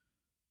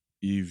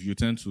you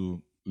tend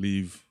to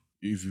leave,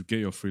 if you get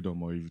your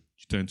freedom, or if you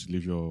tend to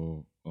leave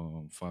your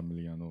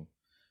family and all,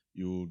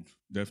 you would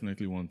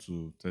definitely want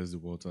to test the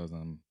waters,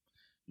 and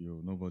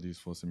nobody is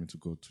forcing me to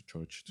go to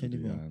church today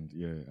Anymore.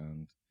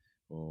 and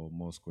or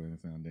mosque or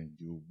anything, and then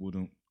you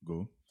wouldn't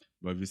go.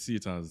 But if you see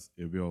it as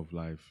a way of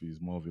life, it's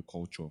more of a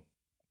culture.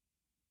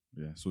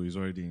 Yeah, so it's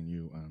already in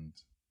you, and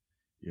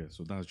yeah,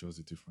 so that's just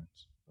the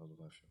difference. That's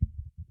what I feel.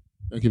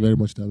 Thank you very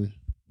much, Dami.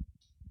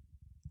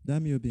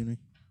 Dami Obinri.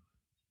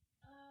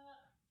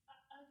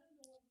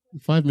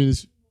 5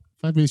 minutes.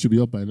 5 minutes should be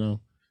up by now.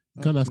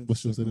 You can't ask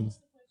questions anymore.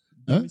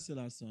 Huh? Dami still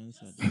has to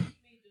answer.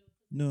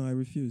 No, I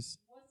refuse.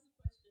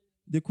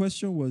 The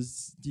question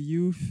was, do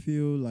you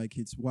feel like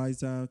it's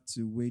wiser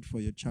to wait for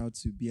your child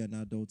to be an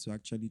adult to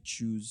actually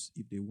choose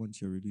if they want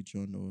your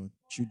religion, or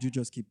should you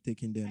just keep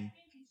taking them?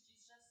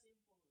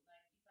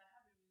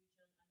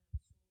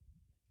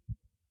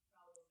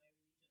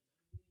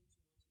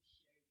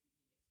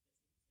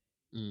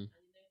 Mm.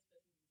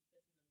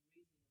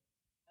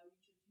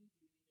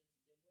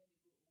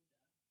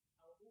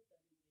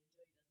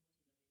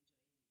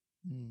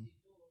 Mm.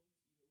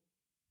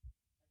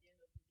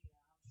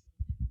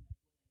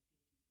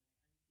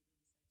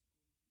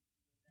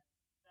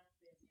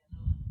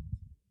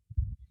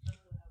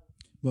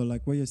 But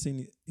like what you're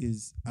saying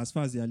is, as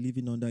far as they are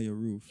living under your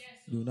roof,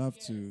 you would have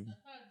to.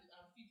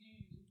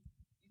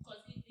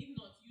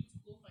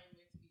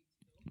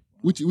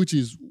 Which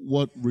is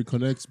what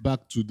reconnects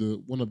back to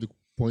the one of the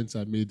points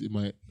I made in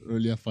my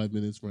earlier 5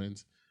 minutes,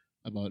 friends,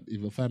 about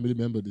if a family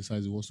member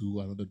decides he wants to go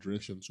another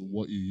direction to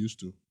what you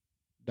used to,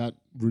 that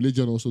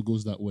religion also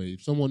goes that way.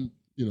 If someone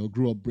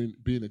grew up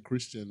being a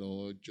Christian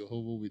or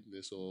Jehovah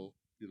Witness, or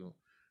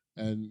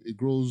and it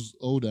grows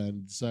older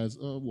and decides,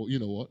 oh well, you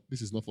know what,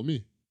 this is not for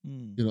me.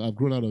 Mm. I've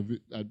grown out of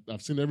it.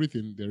 I've seen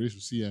everything there is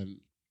to see, and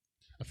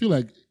I feel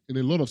like in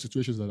a lot of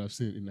situations that I've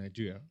seen in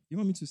Nigeria, You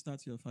want me to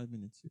start your 5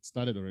 minutes? it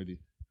started already.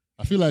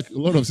 I feel like a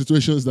lot of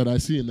situations that I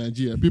see in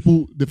Nigeria,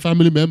 the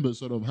family members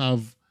sort of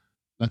have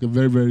like a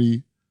very,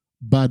 very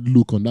bad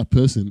look on that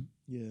person.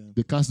 Yeah.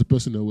 They cast the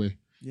person away.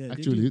 Yeah. they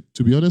Actually, do.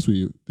 to be honest with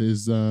you,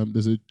 there's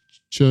a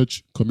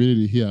church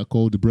community here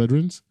called the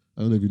Brethrens.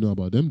 I don't know if you know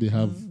about them. They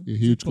have a It's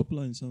huge.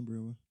 popular in some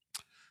bro.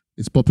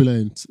 It's popular,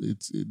 and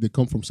they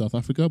come from South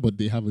Africa, but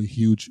they have a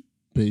huge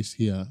base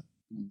here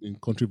in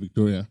country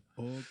Victoria.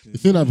 Okay. The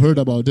thing I've heard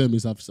about them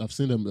is I've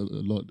seen them a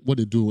lot. What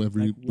they do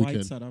every Like white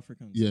weekend. South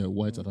Africans. Yeah,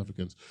 white South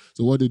Africans.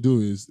 So what they do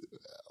is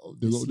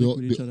They sleep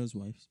with each other's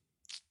wives.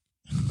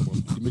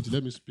 come on, Imagine,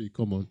 let me speak.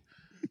 Come on,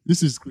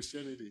 this is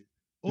Christianity.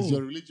 It's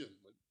your religion.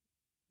 Man.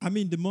 I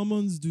mean, the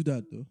Mormons do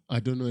that though. I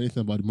don't know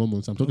anything about the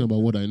Mormons. I'm talking about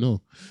what I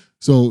know.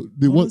 So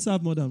the Mormons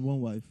have more than one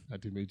wife.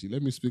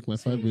 Let me speak my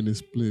 5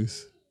 minutes,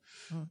 please.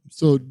 Ah,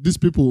 So these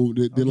people,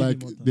 they give you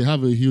like more time. they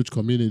have a huge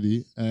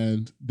community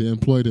and they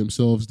employ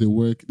themselves. They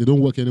work. They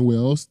don't work anywhere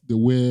else. They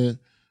wear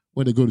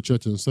when they go to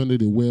church on Sunday.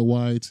 They wear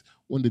white.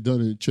 When they're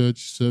done in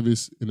church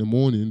service in the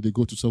morning, they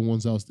go to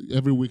someone's house.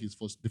 Every week it's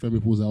for different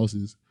people's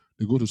houses.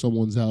 They go to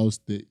someone's house.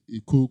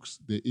 He cooks.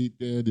 They eat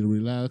there. They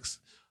relax.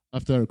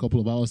 After a couple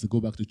of hours, they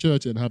go back to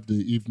church and have the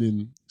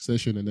evening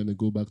session, and then they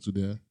go back to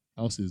their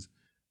houses.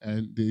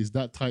 And there is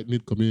that tight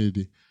knit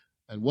community.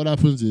 And what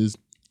happens is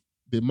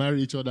they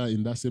marry each other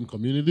in that same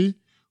community.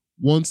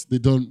 Once we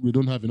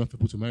don't have enough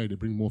people to marry, they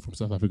bring more from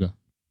South Africa.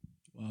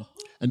 Wow.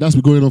 And that's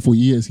been going on for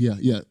years here.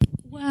 Yeah.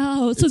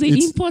 Wow. So they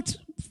It's- import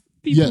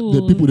Yeah,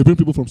 people. they bring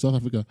people from South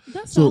Africa.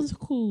 That So- sounds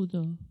cool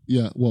though.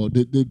 Yeah, well,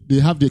 they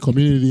have their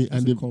community and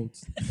It's they a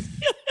cult.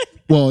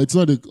 well,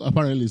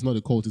 apparently it's not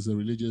a cult, it's a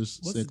religious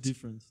What's sect. the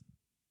difference?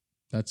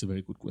 That's a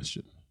very good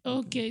question.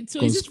 Okay. So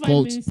Because is it 5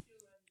 cults- minutes?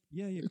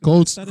 Yeah.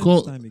 Cults- Started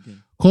cult- this time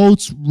again.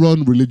 Cults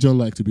run religion,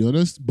 like, to be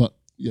honest, but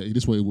yeah, it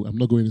is what it will. I'm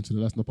not going into that.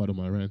 That's not part of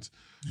my rant.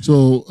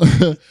 So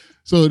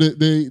so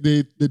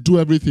they do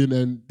everything,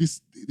 and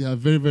they are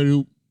very,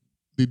 very,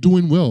 they're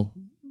doing well.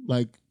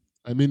 Like,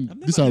 I mean,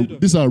 I've these never are heard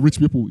of these them. are rich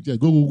people. Yeah,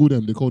 go Google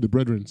them. They call the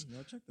Brethren.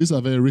 I'll check These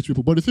are very rich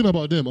people. But the thing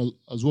about them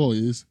as well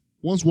is,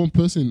 once one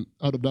person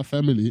out of that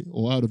family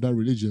or out of that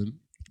religion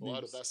or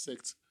out of that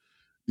sect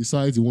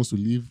decides he wants to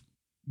leave,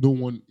 no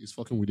one is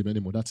fucking with him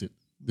anymore. That's it.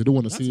 They don't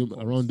want to That's see a him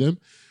cult. around them.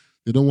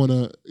 They don't want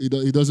to.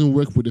 It doesn't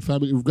work with the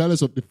family,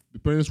 regardless of if the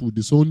parents will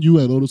disown you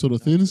and all those sort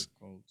of things.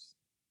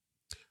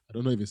 I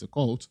don't know if it's a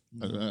cult,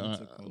 No,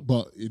 it's a cult.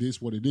 but it is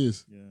what it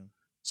is. Yeah.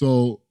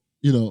 So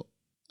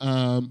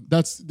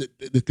that's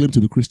they claim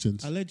to be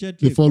Christians.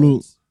 Allegedly. They follow-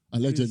 cult.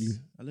 Allegedly, Please.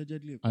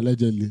 Allegedly. a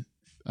cult.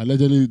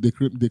 allegedly, they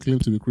claim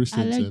to be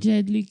Christians. and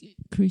Allegedly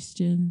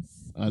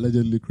Christians.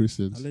 allegedly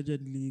Christians.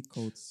 Allegedly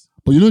cults.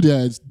 But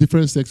there are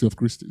different sects of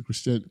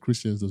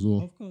Christians as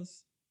well. Of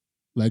course.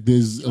 Like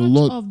there's Church a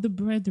lot. of the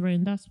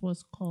Brethren, that's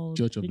what's called.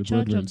 Church of the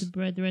Church Brethren. of the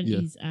Brethren Yeah.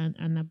 is an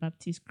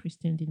Anabaptist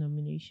Christian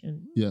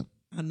denomination.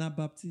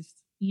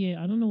 Anabaptist.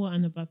 Yeah, I don't know what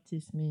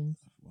Anabaptist means,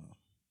 Wow,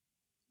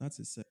 that's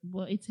a set.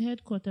 but its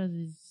headquarters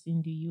is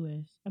in the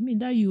US. I mean,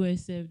 that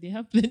US, they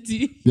have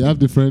plenty. They have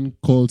different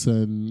cults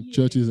and Yeah.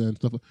 churches and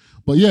stuff.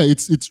 But yeah,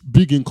 it's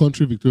big in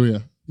country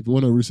Victoria. If you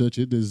want to research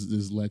it,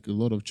 there's like a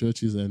lot of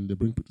churches, and they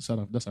bring South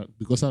Africa.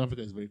 Because South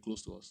Africa is very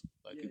close to us.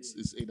 Like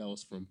it's 8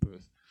 hours from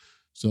Perth.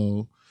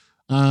 So,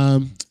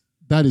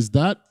 that is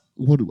that.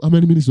 What? How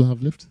many minutes do I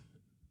have left?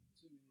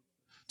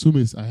 2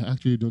 minutes. I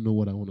actually don't know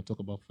what I want to talk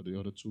about for the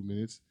other 2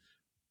 minutes.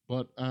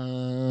 But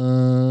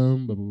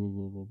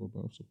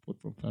support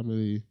from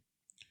family.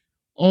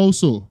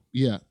 Also,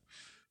 yeah.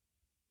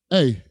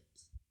 Hey,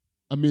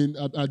 I mean,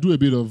 I do a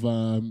bit of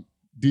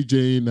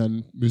DJing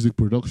and music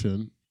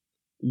production.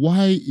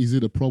 Why is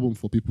it a problem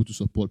for people to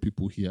support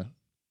people here?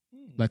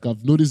 Like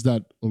I've noticed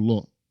that a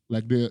lot.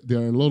 Like there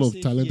are a lot of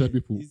talented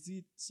people. Is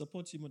it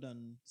support you more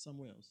than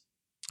somewhere else?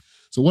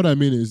 So what I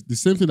mean is the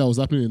same thing that was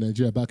happening in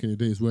Nigeria back in the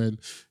days when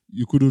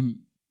you couldn't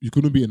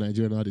be a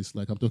Nigerian artist.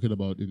 Like I'm talking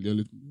about in the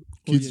early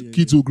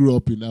kids who grew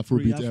up in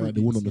Afrobeat era,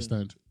 they won't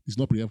understand. It's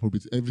not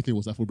pre-Afrobeat. Everything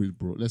was Afrobeat,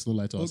 bro. Let's not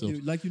lie to ourselves.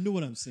 Okay, like you know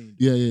what I'm saying.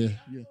 Yeah.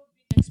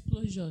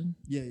 Explosion.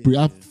 Yeah.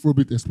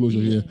 Pre-Afrobeat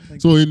explosion, yeah. Yeah.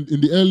 So in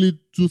the early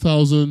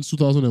 2000s,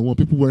 2001,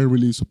 people weren't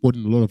really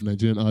supporting a lot of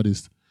Nigerian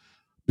artists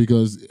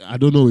because I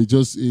don't know,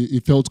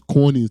 it felt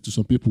corny to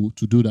some people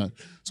to do that.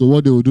 So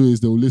what they will do is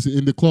they will listen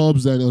in the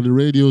clubs and on the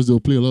radios. They'll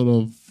play a lot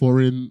of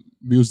foreign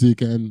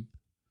music and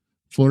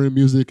they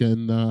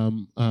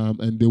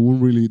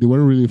weren't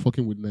really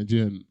fucking with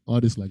Nigerian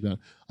artists like that.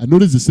 I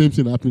noticed the same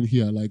thing happening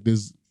here. Like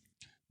there's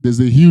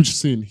a huge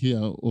scene here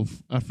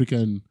of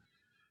African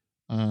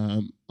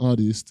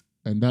artists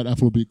and that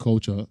Afrobeat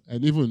culture,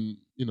 and even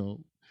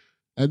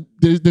and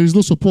there's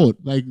no support.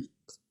 Like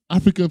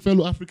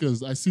fellow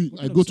Africans, I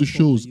go to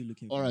shows.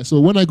 All right,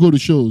 so when I go to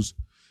shows,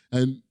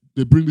 and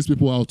they bring these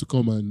people out to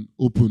come and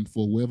open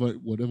for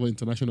whatever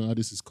international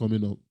artist is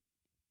coming up,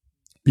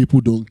 people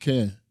don't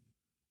care.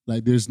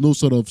 Like there's no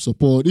sort of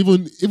support.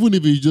 Even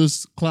if you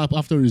just clap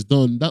after it's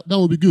done, that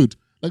would be good.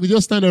 Like they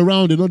just stand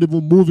around, they're not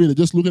even moving, they're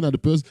just looking at the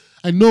person.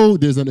 I know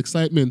there's an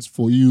excitement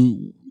for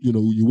you,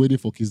 you're waiting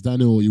for Kiss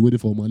Daniel, or you're waiting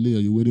for Malay, or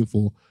you're waiting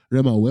for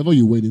Rema, whoever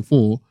you're waiting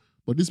for.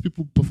 But these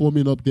people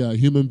performing up there are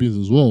human beings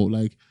as well.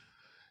 Like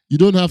you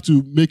don't have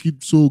to make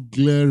it so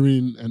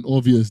glaring and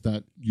obvious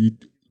that you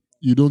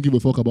don't give a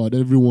fuck about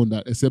everyone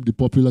that except the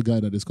popular guy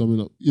that is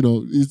coming up.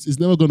 It's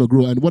never gonna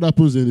grow. And what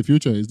happens in the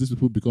future is these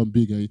people become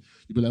big and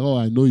you be like, oh,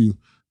 I know you.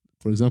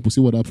 For example,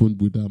 see what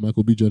happened with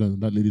Michael B. Jordan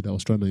and that lady that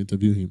was trying to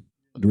interview him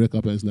on the red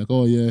carpet. It's like,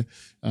 oh yeah,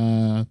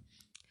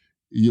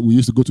 we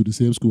used to go to the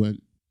same school,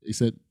 and he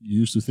said, you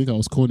used to think I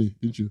was corny,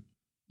 didn't you?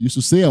 You used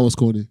to say I was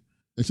corny.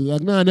 And she's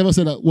like, no, I never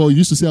said that. Well, you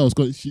used to say I was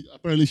corny.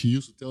 Apparently she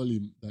used to tell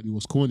him that he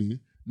was corny.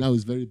 Now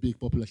he's very big,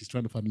 popular. She's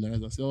trying to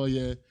familiarize us. Oh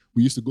yeah,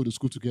 we used to go to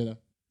school together.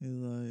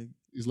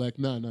 He's like,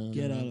 nah.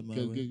 Get out of my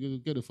way.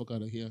 Get the fuck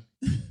out of here.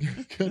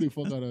 Get the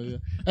fuck out of here.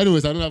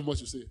 Anyways, I don't have much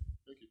to say.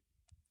 Thank you.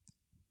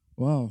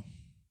 Wow.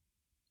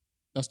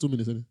 That's 2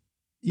 minutes, isn't it?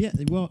 Yeah,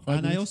 well, 5 and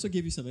I minutes? also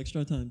gave you some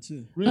extra time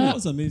too. Really? That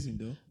was amazing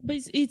though. But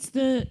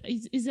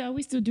are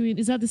we still doing?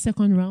 Is that the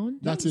second round?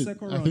 That's the it.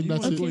 second I round. think You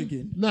that's wanna it. go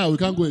again? No, we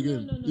can't go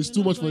again. No, It's we're too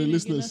not much for the going again.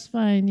 listeners. That's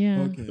fine.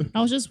 Yeah. Okay.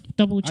 I was just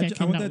double I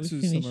checking. wanted that to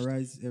we finished.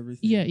 summarize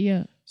everything.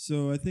 Yeah.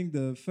 So I think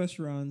the first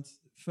round,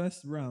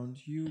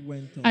 you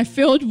went on. I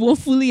failed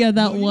woefully at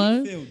that No, you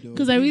one didn't fail, though.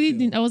 because You I really fail.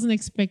 didn't. I wasn't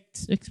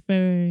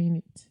expecting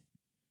it.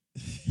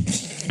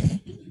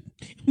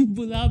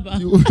 Bulaba.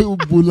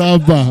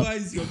 Bulaba. Why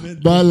is your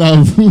mentor?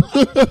 Balavu.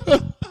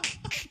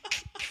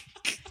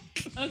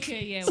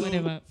 Okay, yeah, So,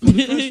 whatever. for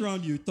the first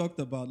round, you talked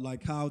about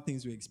like how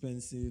things were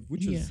expensive,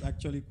 which was Yeah.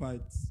 actually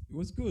it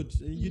was good.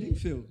 You didn't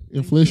fail. You didn't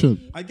Inflation.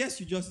 fail. I guess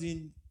you just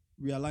didn't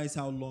realize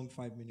how long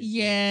 5 minutes. was.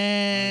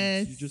 Yes.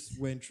 And you just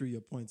went through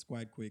your points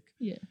quite quick.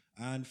 Yeah.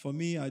 And for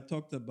me, I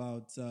talked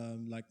about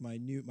like my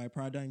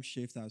paradigm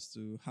shift as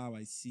to how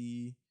I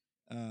see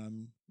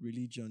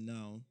religion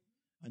now.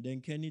 And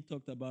then Kenny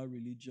talked about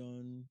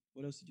religion.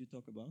 What else did you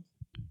talk about?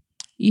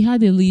 You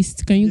had a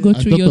list. Can you Yeah. go I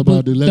through talked your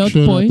about dot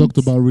election. I points? talked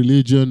about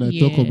religion. I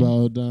talk Yeah.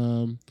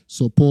 about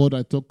support.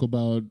 I talk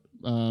about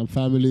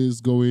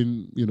families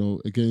going,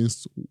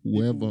 against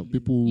whoever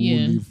people who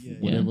Yeah. live Yeah.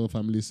 whatever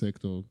family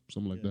sector,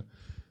 something like that.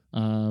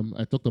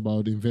 I talked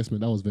about investment.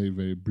 That was very,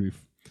 very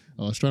brief.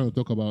 I was trying to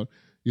talk about,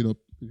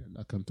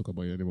 I can't talk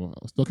about it anymore.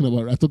 I talked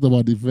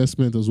about the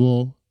investment as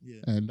well,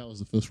 Yeah. and that was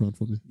the first round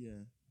for me.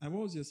 Yeah. And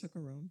what was your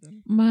second round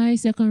then? My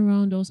second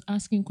round, I was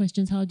asking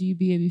questions. How do you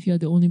behave if you're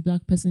the only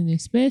black person in a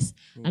space?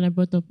 Cool. And I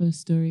brought up a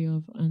story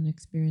of an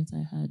experience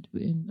I had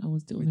when I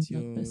was the only With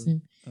black your,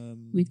 person.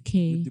 With With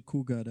K. With the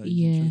cool guy that is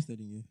Yeah.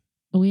 interested in you.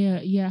 Oh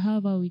yeah. How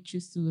about we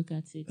choose to look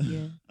at it?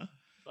 Yeah. But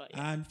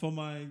yeah. And for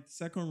my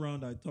second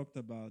round, I talked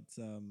about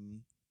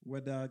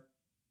whether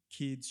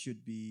kids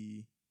should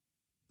be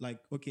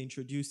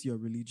introduce your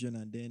religion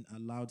and then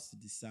allowed to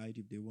decide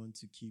if they want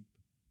to keep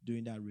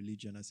doing that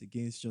religion as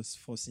against just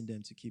forcing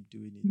them to keep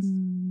doing it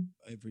Mm,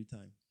 every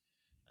time.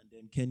 And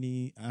then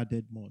Kenny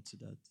added more to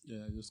that.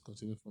 Yeah, I just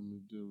continued from the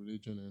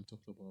religion and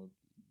talked about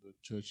the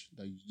the church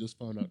that you just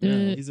found out now.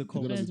 The It's a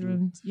cult.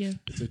 bedrooms, yeah.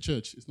 It's a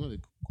church. It's not a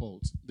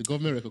cult. The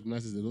government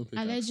recognizes they don't pay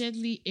tax.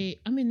 Allegedly,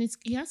 it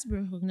has to be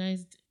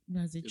recognized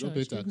as a They don't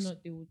pay church. If tax.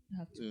 not, they would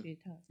have to Yeah. pay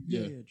tax.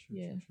 Yeah. True,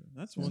 Yeah. true.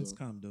 That's one So-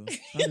 scam though.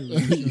 That is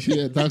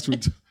really Yeah, tax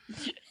return.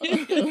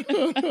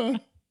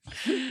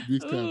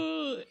 Big scam.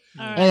 Ooh,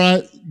 All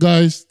right,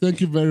 guys.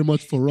 Thank you very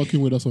much for rocking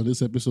with us on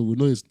this episode. We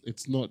know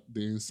it's not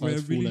the We're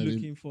insightful really and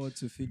looking forward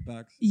to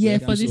feedback. Yeah,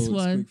 Like for this episodes,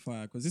 one.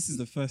 QuickFire, because this is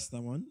the first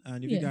one,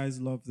 and if you Yeah. guys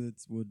loved it,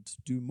 would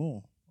do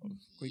more of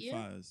quick Yeah.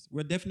 fires.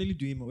 We're definitely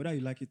doing more, whether you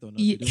like it or not.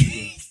 Yeah. We don't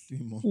care.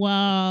 Doing more.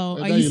 Wow.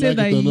 whether Are you you saying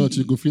like that it or not,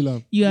 you go feel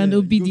am. you're an Yeah,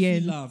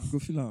 obedient? Go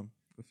feel am.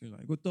 Go feel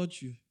am. Go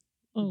touch you.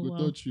 Oh, Go wow.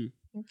 touch you.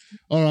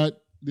 All right.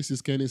 This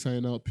is Kenny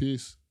signing out.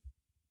 Peace.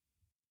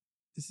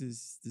 This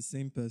is the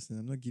same person.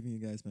 I'm not giving you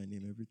guys my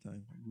name every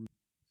time.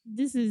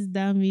 This is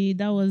Dami.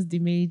 That was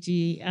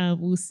Dimeji. And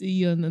we'll see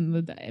you on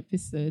another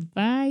episode.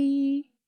 Bye.